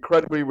 he's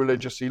incredibly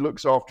religious, he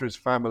looks after his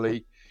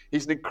family.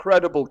 He's an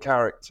incredible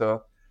character.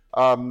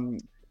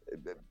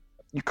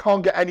 You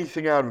can't get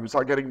anything out of him. It's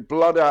like getting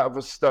blood out of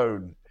a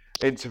stone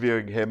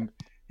interviewing him.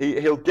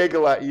 He'll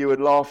giggle at you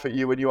and laugh at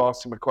you when you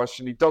ask him a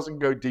question. He doesn't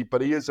go deep,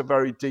 but he is a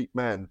very deep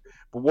man.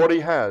 But what he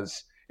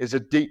has is a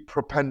deep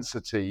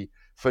propensity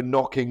for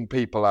knocking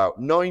people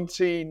out.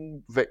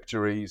 19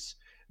 victories,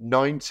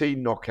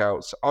 19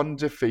 knockouts,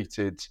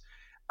 undefeated.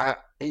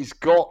 He's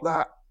got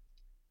that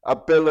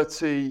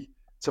ability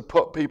to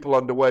put people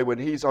underway when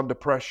he's under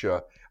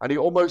pressure, and he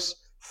almost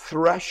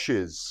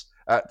threshes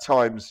at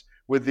times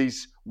with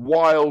these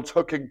wild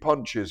hooking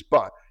punches,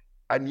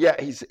 and yet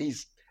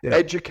he's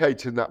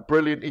educating that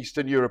brilliant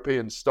Eastern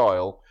European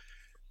style.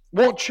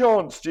 What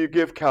chance do you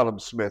give Callum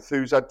Smith,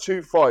 who's had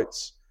 2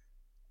 fights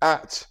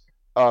at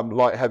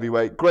light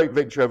heavyweight? Great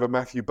victory over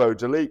Matthew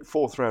Bodelic,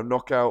 4th round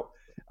knockout,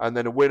 and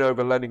then a win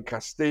over Lenin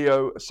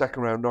Castillo, a 2nd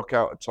round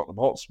knockout at Tottenham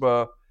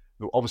Hotspur.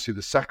 Obviously,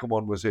 the second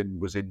one was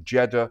in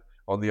Jeddah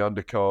on the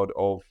undercard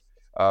of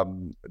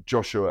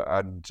Joshua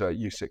and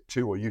Usyk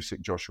 2, or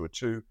Usyk Joshua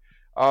 2.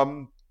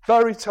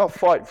 Very tough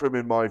fight for him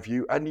in my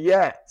view, and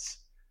yet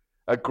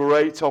a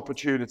great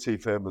opportunity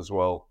for him as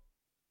well.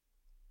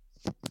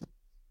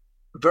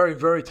 Very,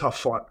 very tough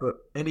fight, but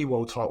any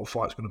world title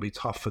fight is going to be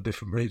tough for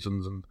different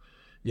reasons. And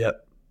yet,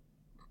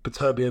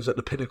 Beterbiev's at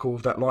the pinnacle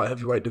of that light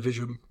heavyweight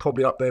division,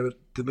 probably up there with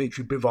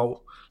Dimitri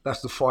Bivol.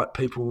 That's the fight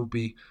people will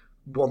be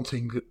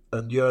wanting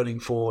and yearning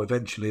for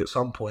eventually at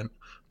some point.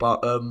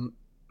 But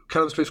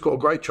Callum Smith's got a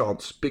great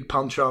chance. Big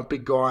puncher,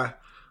 big guy.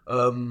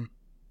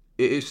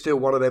 It is still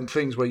one of them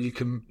things where you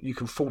can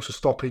force a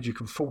stoppage, you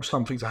can force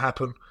something to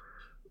happen.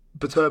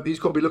 He's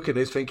got to be looking at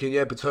this thinking,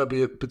 yeah,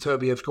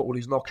 Beterbiev's got all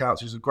these knockouts.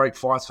 He's a great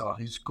fighter.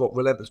 He's got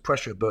relentless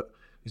pressure, but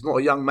he's not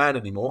a young man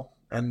anymore,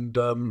 and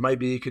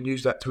maybe he can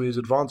use that to his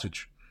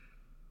advantage.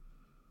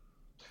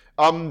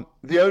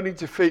 The only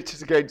defeat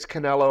is against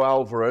Canelo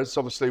Alvarez,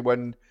 obviously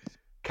when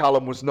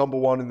Callum was number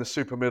 1 in the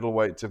super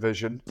middleweight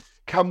division.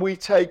 Can we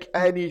take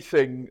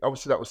anything?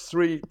 Obviously, that was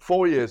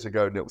 4 years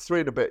ago now, 3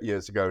 and a bit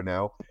years ago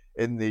now,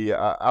 in the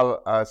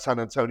San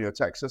Antonio,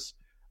 Texas.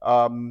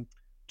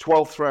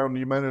 12th round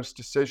unanimous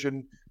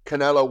decision.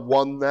 Canelo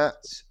won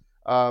that.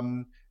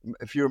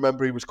 If you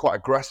remember, he was quite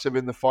aggressive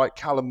in the fight.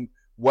 Callum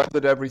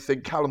weathered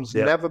everything. Callum's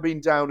never been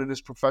down in his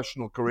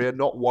professional career,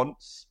 not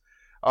once.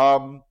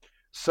 You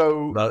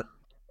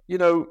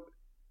know,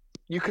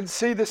 you can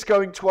see this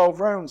going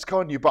 12 rounds,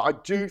 can't you? But I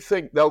do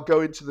think they'll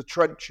go into the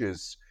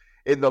trenches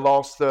in the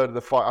last third of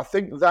the fight. I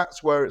think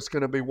that's where it's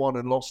going to be won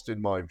and lost,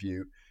 in my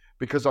view,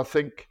 because I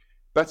think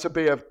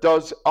Beterbiev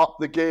does up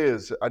the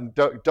gears and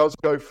does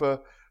go for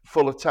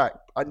full attack.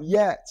 And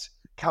yet,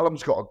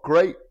 Callum's got a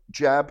great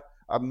jab,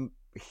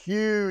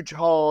 huge,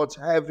 hard,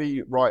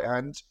 heavy right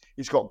hand.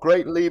 He's got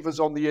great levers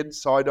on the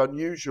inside.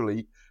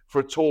 Unusually, for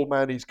a tall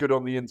man, he's good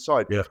on the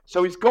inside. Yeah.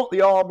 So he's got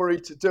the armory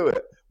to do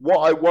it. What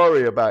I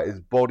worry about is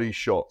body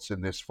shots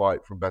in this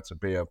fight from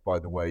Beterbiev, by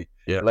the way,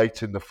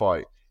 late in the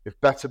fight. If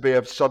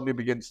Beterbiev suddenly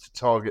begins to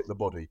target the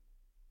body.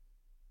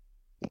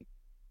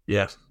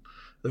 Yes.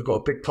 They've got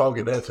a big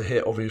target there to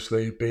hit,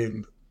 obviously,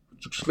 being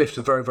Smith's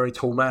a very, very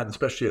tall man,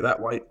 especially at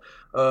that weight.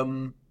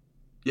 I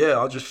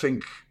just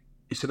think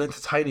it's an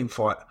entertaining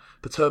fight.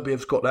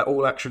 Beterbiev's got that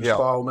all-action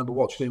style. I remember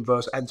watching him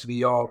versus Anthony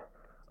Yarde.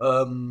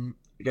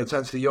 Against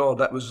Anthony Yarde,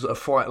 that was a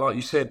fight, like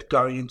you said,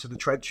 going into the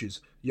trenches.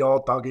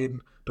 Yarde dug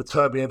in,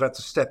 Beterbiev had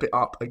to step it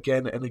up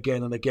again and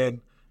again and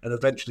again, and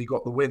eventually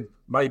got the win.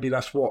 Maybe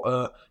that's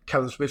what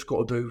Callum Smith's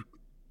got to do,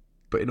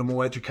 but in a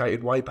more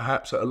educated way,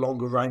 perhaps at a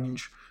longer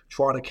range,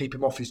 trying to keep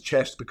him off his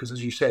chest, because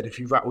as you said, if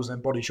he rattles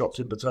them body shots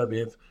in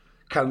Beterbiev,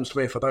 Callum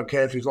Smith, I don't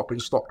care if he's not been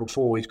stopped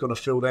before, he's going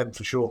to feel them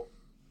for sure.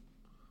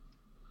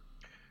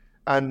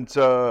 And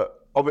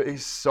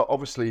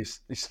obviously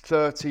he's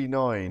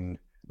 39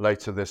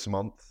 later this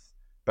month,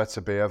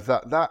 Beterbiev.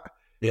 That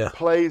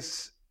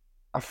plays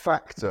a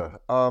factor.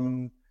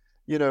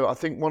 I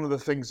think one of the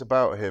things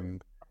about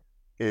him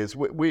is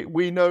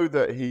we know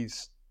that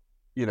he's,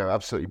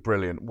 absolutely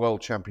brilliant.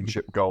 World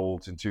Championship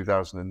gold in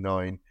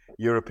 2009,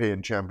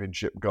 European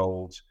Championship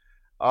gold.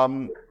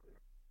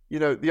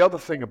 The other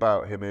thing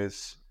about him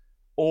is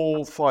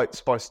all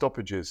fights by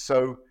stoppages.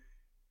 So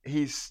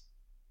he's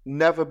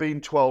never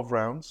been 12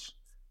 rounds.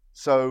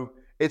 So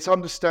it's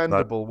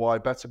understandable why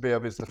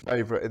Beterbiev is the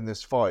favourite in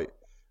this fight.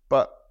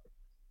 But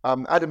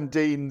Adam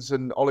Deans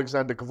and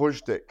Alexander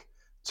Gvozdyk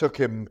took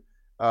him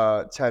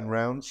 10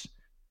 rounds.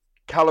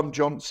 Callum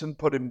Johnson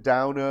put him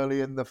down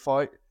early in the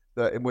fight,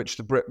 in which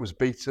the Brit was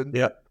beaten.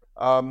 Yeah.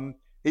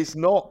 He's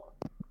not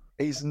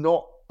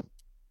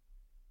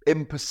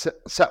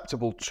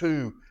imperceptible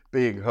to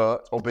being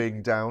hurt or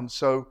being down.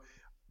 So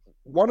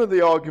one of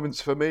the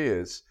arguments for me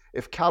is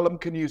if Callum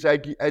can use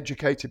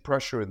educated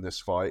pressure in this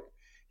fight,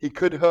 he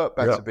could hurt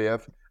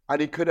Beterbiev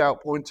and he could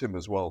outpoint him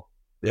as well.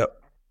 Yep.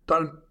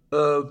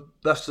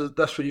 That's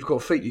what you've got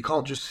to think. You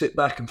can't just sit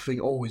back and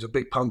think, oh, he's a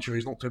big puncher,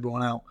 he's knocked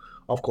everyone out.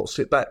 I've got to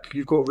sit back.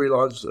 You've got to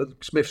realise, and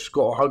Smith's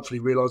got to hopefully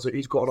realise that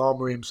he's got an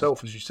armoury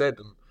himself, as you said,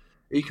 and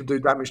he can do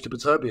damage to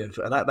Beterbiev.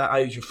 And at that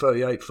age of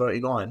 38,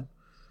 39,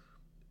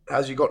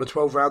 has he got the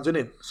 12 rounds in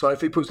him? So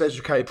if he puts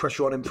educated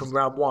pressure on him from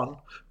round 1,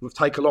 we'll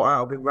take a lot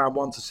out of him round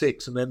 1 to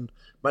 6, and then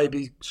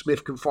maybe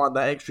Smith can find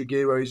that extra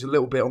gear where he's a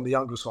little bit on the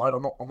younger side.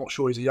 I'm not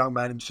sure he's a young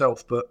man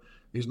himself, but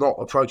he's not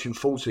approaching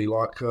 40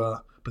 like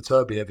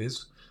Beterbiev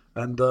is.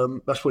 And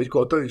that's what he's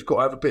got to do. He's got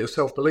to have a bit of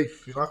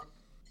self-belief, you know?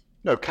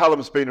 No,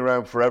 Callum's been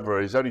around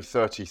forever. He's only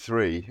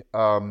 33.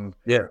 And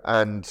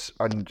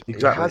exactly. He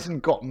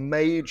hasn't got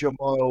major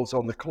miles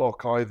on the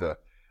clock either.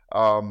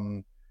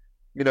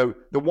 You know,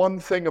 the one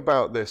thing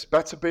about this,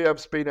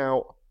 Beterbiev's been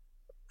out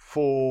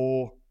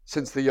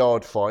since the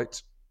Yard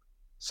fight,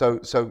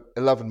 so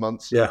 11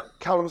 months. Yeah.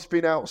 Callum's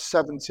been out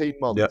 17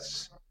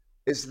 months. Yeah.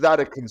 Is that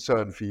a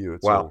concern for you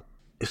at all?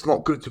 It's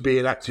not good to be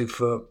inactive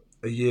for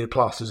a year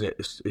plus, is it?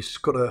 It's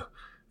gonna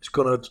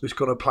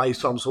play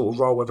some sort of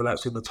role, whether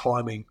that's in the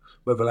timing,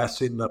 whether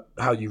that's in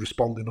how you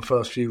respond in the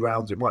first few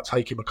rounds. It might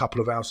take him a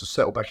couple of hours to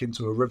settle back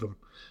into a rhythm.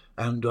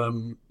 And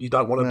you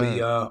don't want to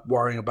be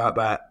worrying about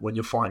that when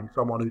you're fighting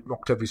someone who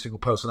knocked every single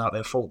person out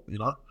their fault, you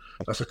know?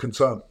 That's a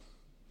concern.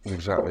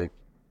 Exactly.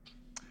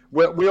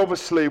 We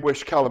obviously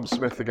wish Callum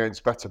Smith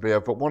against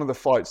Beterbiev, but one of the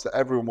fights that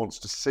everyone wants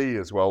to see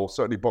as well,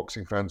 certainly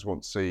boxing fans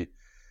want to see,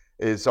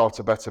 is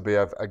Artur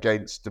Beterbiev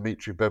against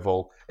Dimitri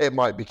Bivol. It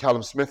might be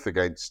Callum Smith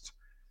against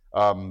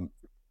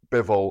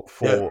Bivol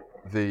for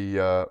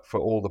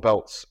all the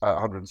belts at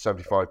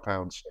 175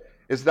 pounds.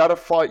 Is that a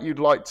fight you'd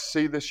like to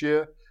see this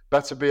year?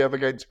 Beterbiev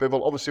against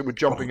Bivol. Obviously, we're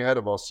jumping ahead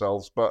of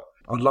ourselves, but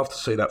I'd love to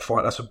see that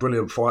fight. That's a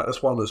brilliant fight.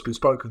 That's one that's been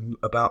spoken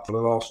about for the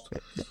last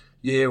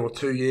year or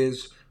 2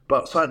 years.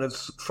 But something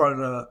that's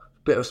thrown a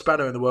bit of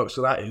spanner in the works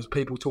of that is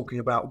people talking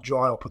about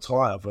Jai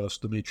Opetaia versus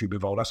Dimitri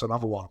Bivol. That's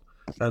another one.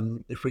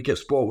 And if we get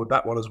sport with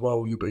that one as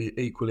well, you'll be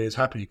equally as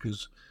happy,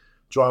 because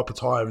Jai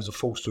Opetaia is a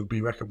force to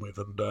be reckoned with.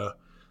 And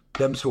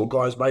them sort of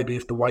guys, maybe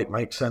if the weight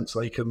makes sense,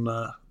 they can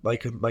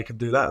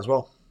do that as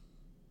well.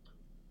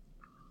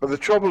 But the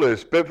trouble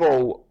is,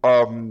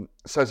 Bivol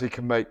says he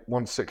can make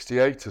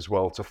 168 as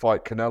well to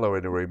fight Canelo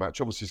in a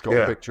rematch. Obviously, he's got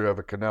a victory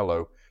over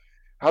Canelo.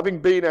 Having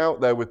been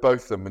out there with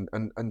both of them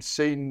and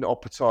seen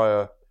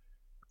Opetaia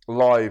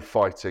live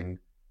fighting,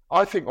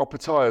 I think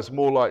Opetaia is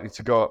more likely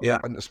to go up,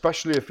 and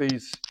especially if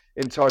he's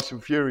in Tyson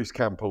Fury's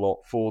camp a lot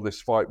for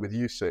this fight with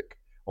Usyk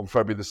on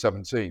February the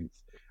 17th.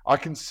 I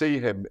can see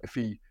him, if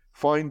he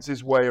finds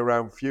his way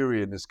around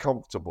Fury and is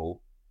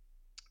comfortable,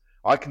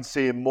 I can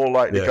see him more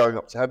likely going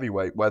up to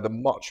heavyweight, where the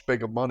much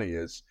bigger money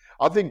is.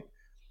 I think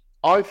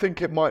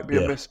it might be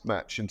a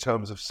mismatch in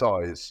terms of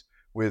size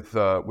with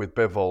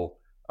Bivol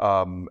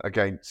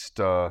against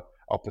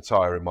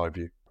Opetaia, in my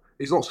view.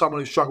 He's not someone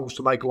who struggles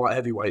to make light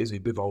heavyweight, is he,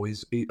 Bivol?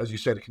 He, as you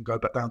said, he can go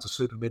back down to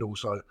super middle,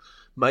 so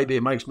maybe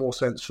it makes more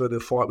sense for the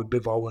fight with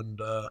Bivol and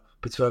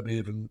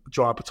Beterbiev and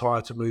Jai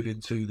Opetaia to move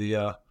into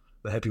the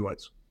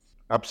heavyweights.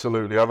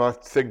 Absolutely, and I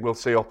think we'll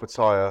see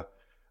Opetaia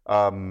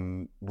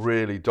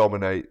really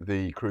dominate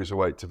the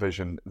cruiserweight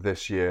division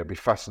this year. It'd be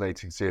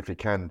fascinating to see if he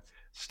can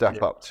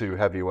step up to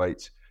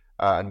heavyweight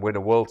and win a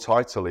world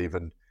title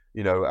even,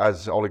 you know,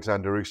 as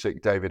Alexander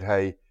Usyk, David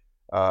Haye,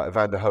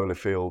 Evander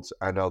Holyfield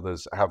and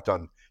others have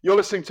done. You're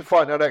listening to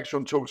Fight Night Extra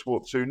on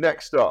TalkSport 2.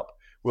 Next up,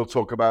 we'll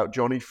talk about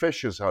Johnny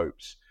Fisher's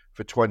hopes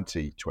for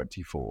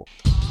 2024.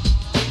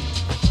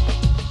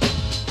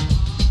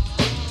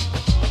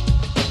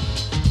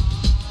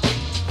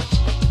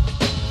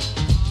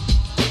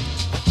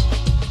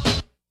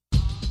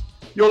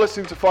 You're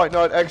listening to Fight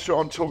Night Extra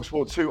on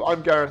TalkSport 2.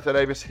 I'm Gareth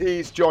Davis.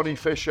 He's Johnny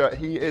Fisher.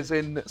 He is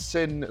in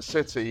Sin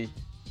City.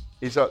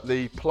 He's at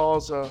the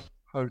Plaza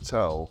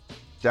Hotel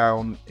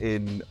down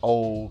in the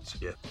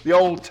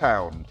old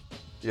town.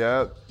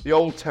 Yeah, the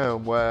old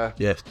town where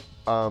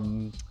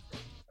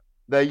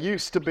there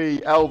used to be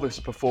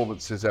Elvis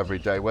performances every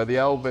day, where the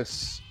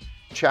Elvis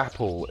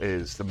chapel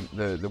is,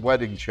 the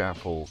wedding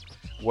chapel,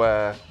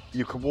 where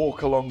you can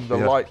walk along the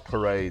light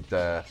parade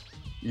there.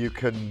 You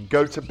can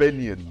go to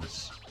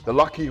Binion's, the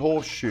Lucky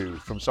Horseshoe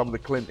from some of the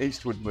Clint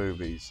Eastwood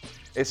movies.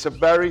 It's a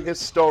very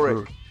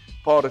historic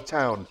part of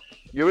town.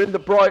 You're in the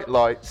bright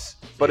lights,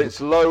 but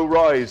it's low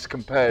rise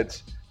compared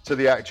to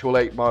the actual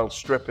 8 Mile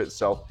Strip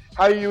itself.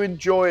 How are you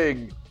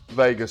enjoying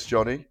Vegas,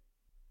 Johnny?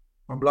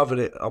 I'm loving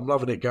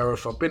it,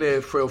 Gareth. I've been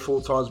here 3 or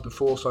 4 times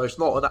before, so it's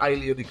not an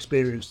alien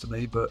experience to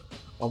me, but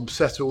I'm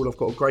settled. I've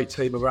got a great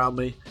team around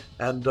me,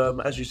 and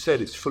as you said,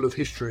 it's full of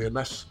history, and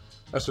that's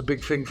a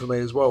big thing for me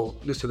as well.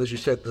 Listen, as you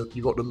said,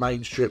 you've got the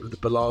main strip with the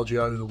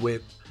Bellagio, the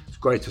Wynn. It's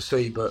great to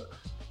see, but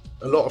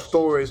a lot of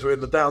stories are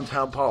in the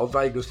downtown part of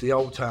Vegas, the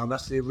old town.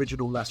 That's the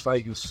original Las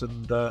Vegas,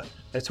 and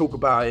they talk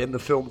about it in the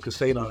film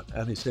Casino.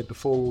 And it said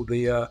before all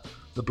the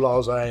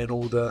Blase and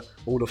all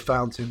the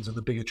fountains and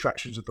the big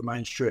attractions of the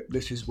main strip,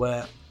 this is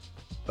where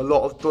a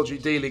lot of dodgy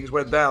dealings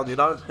went down, you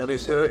know. And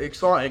it's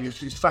exciting.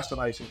 It's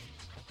fascinating.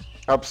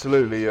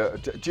 Absolutely.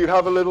 Do you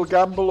have a little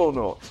gamble or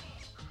not?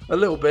 A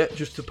little bit,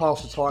 just to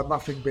pass the time.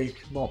 Nothing big.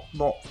 Not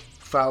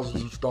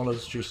thousands of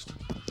dollars. Just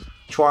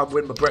try and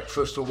win my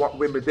breakfast or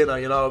win my dinner,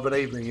 you know, of an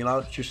evening, you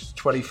know, just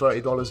 $20,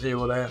 $30 here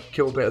or there,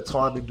 kill a bit of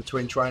time in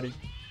between training.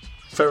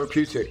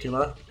 Therapeutic, you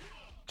know.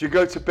 Do you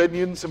go to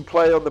Binion's and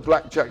play on the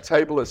blackjack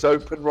table that's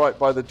open right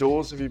by the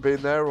doors? Have you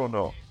been there or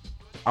not?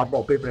 I've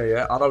not been there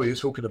yet. I know what you're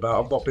talking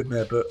about. I've not been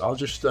there, but I'll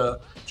just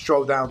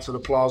stroll down to the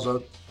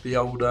plaza, the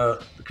old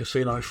the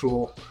casino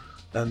floor,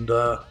 and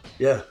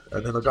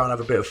and then I'll go and have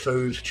a bit of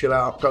food, chill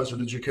out, go to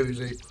the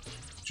jacuzzi,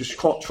 just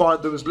try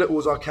and do as little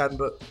as I can,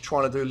 but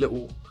trying to do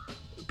little,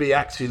 be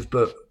active,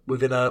 but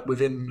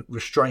within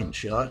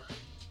restraints, you know.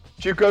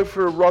 Do you go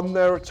for a run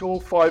there at all?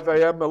 5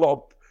 a.m. A lot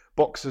of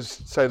boxers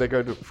say they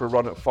go for a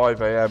run at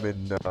 5 a.m.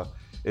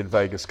 in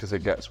Vegas because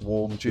it gets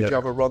warm. Do you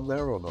have a run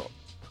there or not?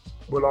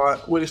 Well,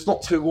 it's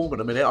not too warm at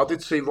the minute. I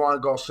did see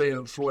Ryan Garcia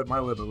and Floyd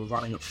Mayweather were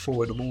running at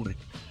 4 a.m.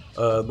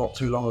 Not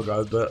too long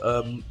ago.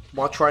 But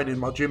my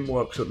gym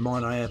works at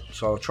 9 a.m.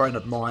 So I train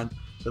at 9,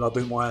 then I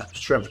do my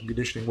strength and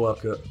conditioning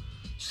work at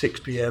 6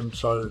 p.m.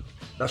 So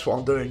that's what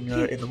I'm doing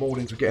in the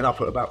mornings. I'm getting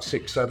up at about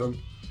 6, 7,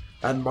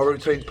 and my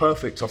routine's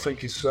perfect. I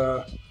think it's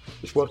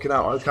working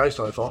out okay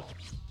so far.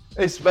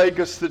 Is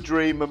Vegas the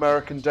dream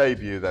American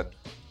debut then?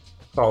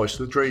 Oh, it's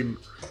the dream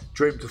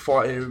to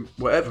fight here,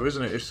 whatever,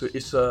 isn't it?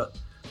 It's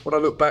when I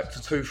look back to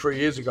 2-3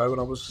 years ago when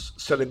I was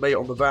selling meat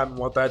on the van with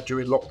my dad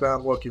during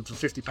lockdown, working for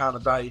 £50 a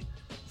day,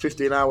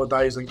 15-hour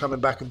days, and coming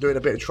back and doing a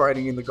bit of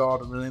training in the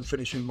garden and then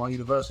finishing my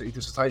university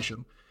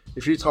dissertation.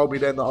 If you told me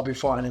then that I'd be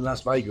fighting in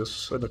Las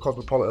Vegas in the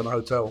Cosmopolitan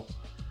Hotel,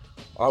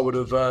 I would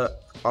have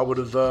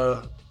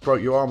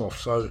broke your arm off.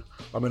 So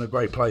I'm in a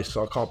great place,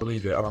 so I can't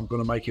believe it, and I'm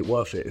going to make it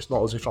worth it. It's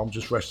not as if I'm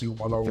just resting on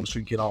my laurels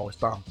thinking, oh, it's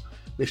done.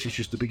 This is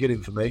just the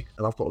beginning for me,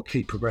 and I've got to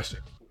keep progressing.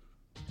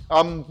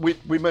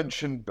 We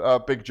mentioned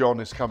Big John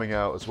is coming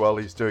out as well.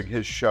 He's doing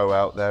his show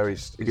out there. I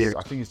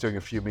think he's doing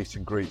a few meet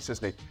and greets,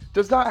 isn't he?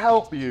 Does that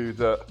help you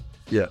that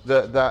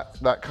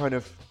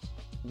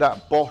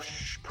that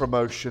Bosch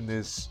promotion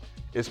is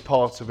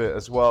part of it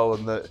as well,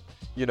 and that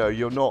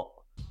you're not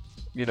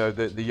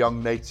the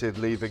young native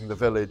leaving the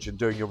village and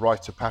doing your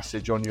rite of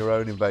passage on your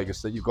own in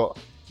Vegas, that you've got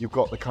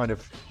the kind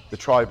of the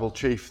tribal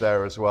chief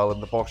there as well,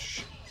 and the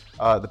Bosch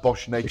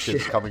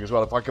natives coming as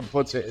well, if I can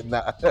put it in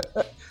that,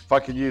 if I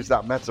can use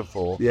that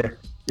metaphor.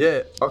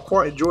 Yeah, I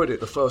quite enjoyed it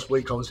the first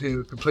week I was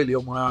here completely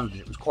on my own.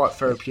 It was quite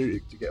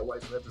therapeutic to get away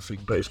from everything,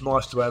 but it's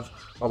nice to have,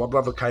 my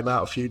brother came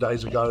out a few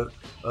days ago,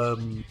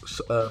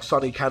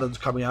 Sonny Cannon's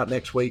coming out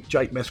next week,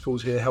 Jake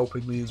Mescal's here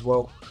helping me as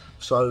well,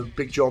 so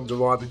Big John's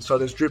arriving, so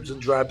there's dribs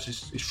and drabs,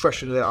 it's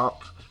freshening it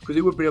up, because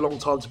it would be a long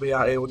time to be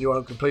out here on your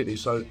own completely,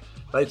 so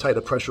they take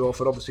the pressure off,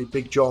 and obviously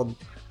Big John,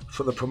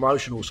 for the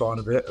promotional side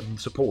of it and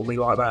supporting me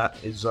like that,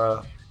 is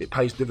it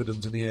pays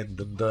dividends in the end,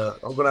 and I'm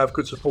going to have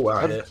good support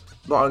out here,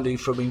 not only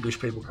from English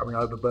people coming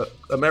over, but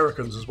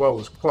Americans as well.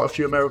 There's quite a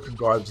few American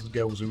guys and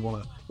girls who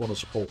want to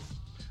support.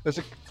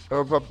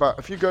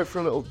 If you go for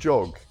a little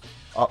jog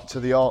up to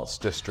the Arts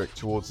District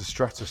towards the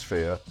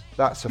Stratosphere,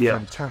 that's a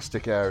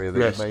fantastic area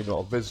that you may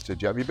not have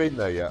visited yet. Have you been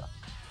there yet?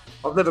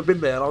 I've never been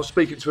there, and I was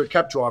speaking to a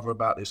cab driver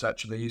about this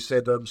actually. He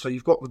said, so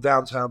you've got the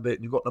downtown bit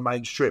and you've got the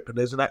main strip, and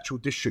there's an actual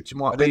district. It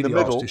might be the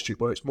Arts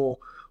District, where it's more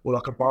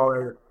like a bar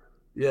area.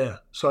 Yeah,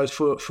 so it's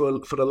for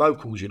the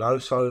locals,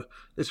 So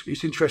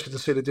it's interesting to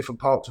see the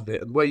different parts of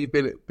it. And where you've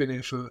been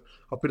here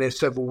I've been here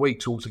several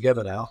weeks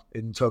altogether now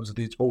in terms of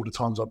all the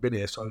times I've been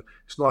here. So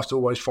it's nice to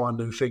always find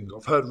new things.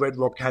 I've heard Red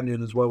Rock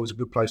Canyon as well is a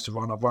good place to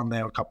run. I've run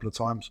there a couple of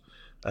times,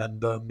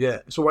 and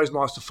it's always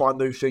nice to find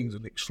new things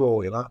and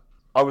explore.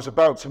 I was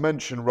about to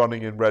mention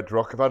running in Red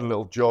Rock. I've had a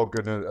little jog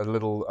and a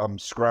little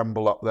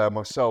scramble up there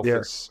myself. Yeah.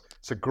 It's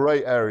a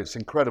great area. It's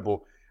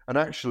incredible. And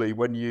actually,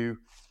 when you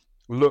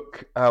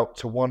look out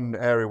to one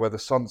area where the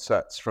sun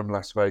sets from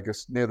Las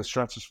Vegas, near the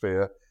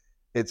Stratosphere,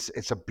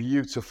 it's a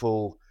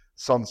beautiful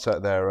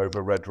sunset there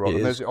over Red Rock.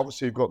 And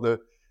obviously you've got the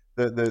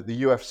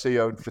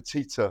UFC-owned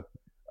Fertitta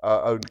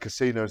owned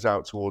casinos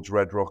out towards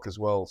Red Rock as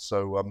well.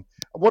 So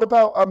what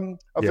about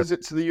a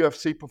visit to the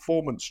UFC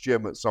Performance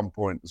Gym at some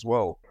point as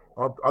well?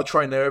 I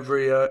train there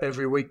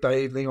every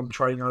weekday evening. I'm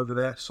training over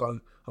there, so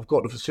I've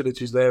got the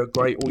facilities there.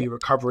 Great, all your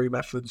recovery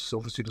methods,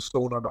 obviously the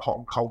sauna, the hot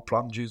and cold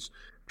plunges,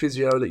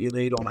 physio that you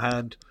need on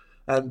hand,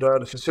 and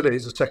the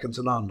facilities are second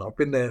to none. I've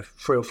been there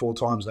 3 or 4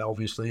 times now,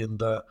 obviously,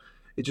 and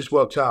it just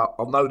works out.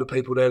 I know the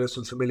people there. There's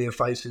some familiar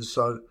faces,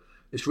 so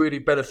it's really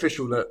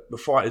beneficial that the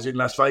fight is in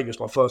Las Vegas,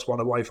 my first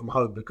one away from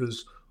home,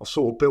 because I've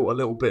sort of built a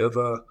little bit of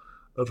a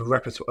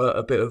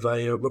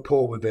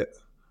rapport with it,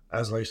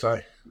 as they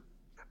say.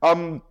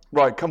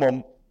 Right, come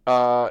on.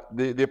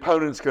 The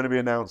opponent's going to be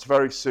announced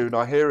very soon.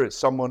 I hear it's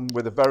someone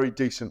with a very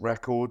decent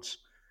record.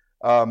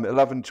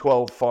 11,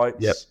 12 fights.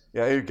 Yep.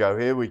 Yeah,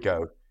 here we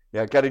go.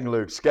 Yeah, getting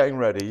loose, getting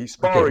ready. You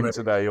sparring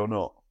today or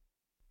not?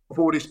 I've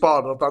already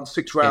sparred. I've done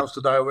 6 rounds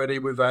today already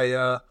with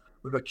a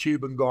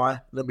Cuban guy.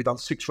 And then we've done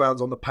 6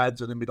 rounds on the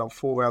pads, and then we've done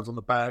 4 rounds on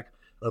the bag.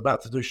 I'm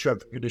about to do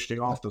strength and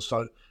conditioning after.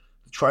 So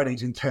the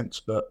training's intense,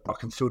 but I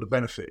can feel the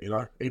benefit,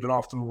 even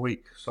after a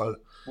week. So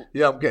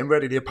yeah, I'm getting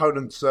ready. The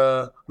opponent's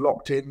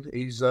locked in.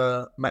 He's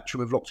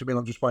Matchroom have locked him in.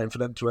 I'm just waiting for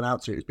them to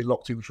announce it. It's been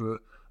locked in for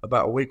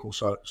about a week or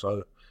so.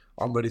 So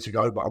I'm ready to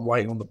go, but I'm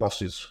waiting on the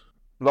bosses.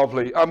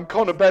 Lovely.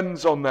 Conor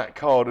Benn's on that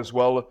card as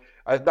well.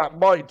 That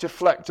might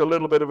deflect a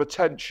little bit of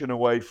attention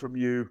away from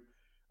you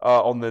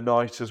on the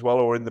night as well,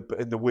 or in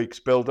the week's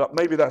build up.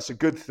 Maybe that's a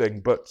good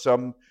thing, but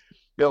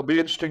it'll be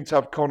interesting to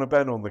have Conor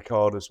Benn on the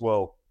card as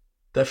well.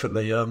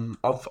 Definitely.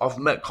 I've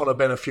met Conor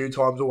Benn a few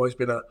times. Always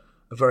been a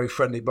very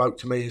friendly bloke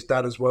to me. His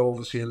dad as well,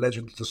 obviously a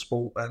legend of the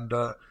sport, and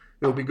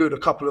it'll be good. A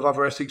couple of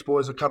other Essex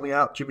boys are coming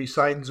out. Jimmy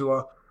Sains, who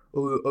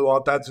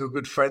our dads are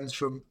good friends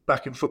from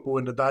back in football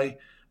in the day,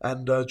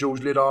 and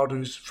George Liddard,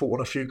 who's fought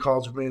on a few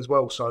cards with me as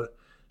well. So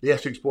the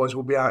Essex boys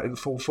will be out in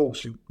full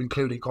force,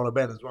 including Conor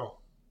Benn as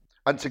well.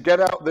 And to get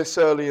out this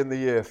early in the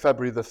year,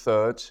 February the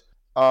 3rd,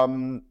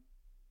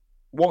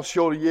 what's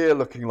your year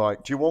looking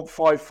like? Do you want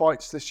 5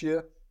 fights this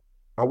year?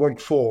 I want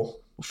 4.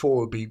 4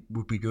 would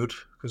be good,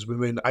 because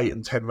we're in 8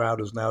 and 10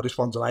 rounders now. This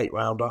one's an 8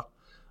 rounder,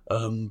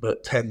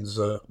 but 10's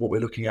what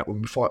we're looking at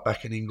when we fight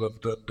back in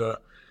England. And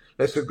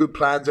there's some good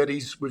plans.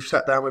 We've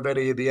sat down with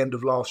Eddie at the end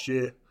of last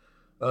year.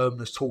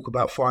 There's talk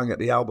about fighting at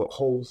the Albert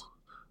Hall,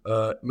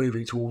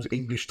 moving towards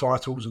English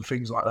titles and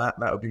things like that.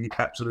 That would be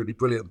absolutely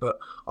brilliant. But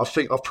I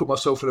think I've put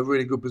myself in a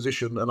really good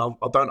position, and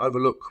I don't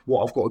overlook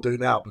what I've got to do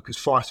now, because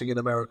fighting in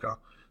America,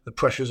 the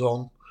pressure's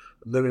on,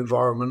 a new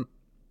environment,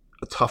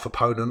 a tough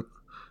opponent.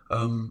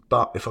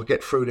 But if I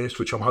get through this,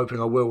 which I'm hoping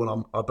I will,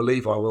 and I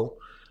believe I will,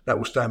 that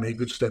will stand me in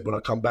good stead when I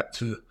come back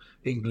to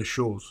English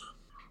shores.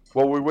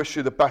 Well, we wish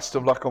you the best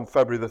of luck on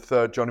February the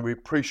 3rd, Johnny. We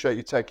appreciate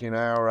you taking an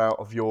hour out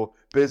of your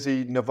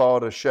busy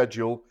Nevada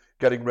schedule,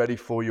 getting ready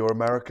for your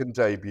American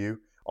debut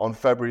on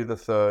February the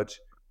 3rd,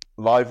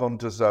 live on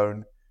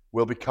DAZN.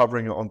 We'll be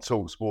covering it on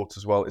TalkSport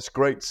as well. It's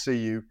great to see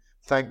you.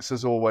 Thanks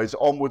as always.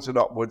 Onwards and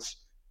upwards.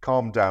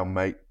 Calm down,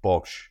 mate.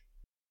 Bosh.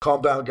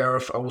 Calm down,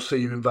 Gareth. I will see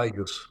you in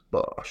Vegas.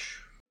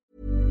 Bosh.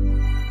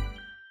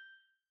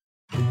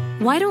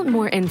 Why don't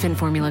more infant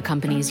formula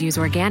companies use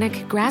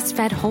organic,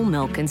 grass-fed whole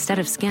milk instead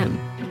of skim?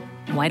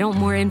 Why don't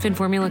more infant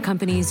formula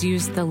companies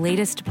use the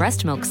latest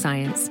breast milk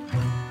science?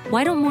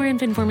 Why don't more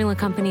infant formula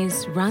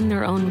companies run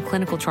their own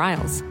clinical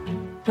trials?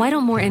 Why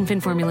don't more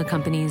infant formula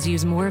companies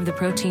use more of the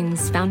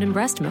proteins found in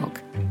breast milk?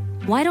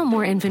 Why don't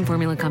more infant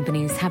formula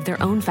companies have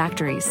their own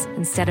factories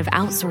instead of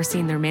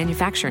outsourcing their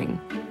manufacturing?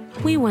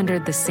 We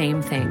wondered the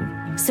same thing.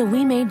 So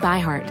we made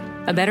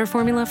ByHeart, a better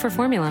formula for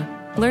formula.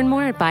 Learn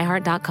more at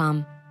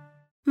byheart.com.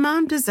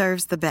 Mom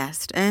deserves the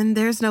best, and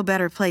there's no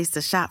better place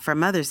to shop for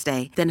Mother's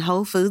Day than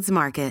Whole Foods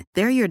Market.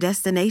 They're your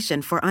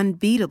destination for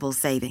unbeatable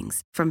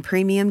savings, from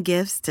premium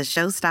gifts to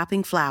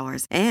show-stopping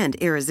flowers and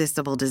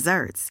irresistible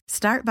desserts.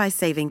 Start by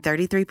saving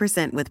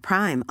 33% with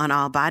Prime on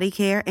all body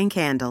care and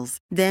candles.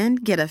 Then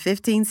get a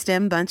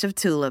 15-stem bunch of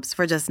tulips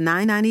for just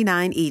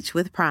 $9.99 each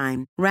with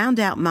Prime. Round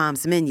out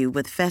Mom's menu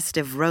with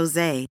festive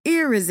rosé,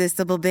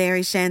 irresistible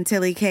berry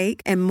chantilly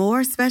cake, and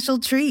more special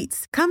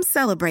treats. Come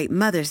celebrate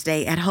Mother's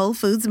Day at Whole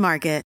Foods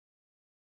Market.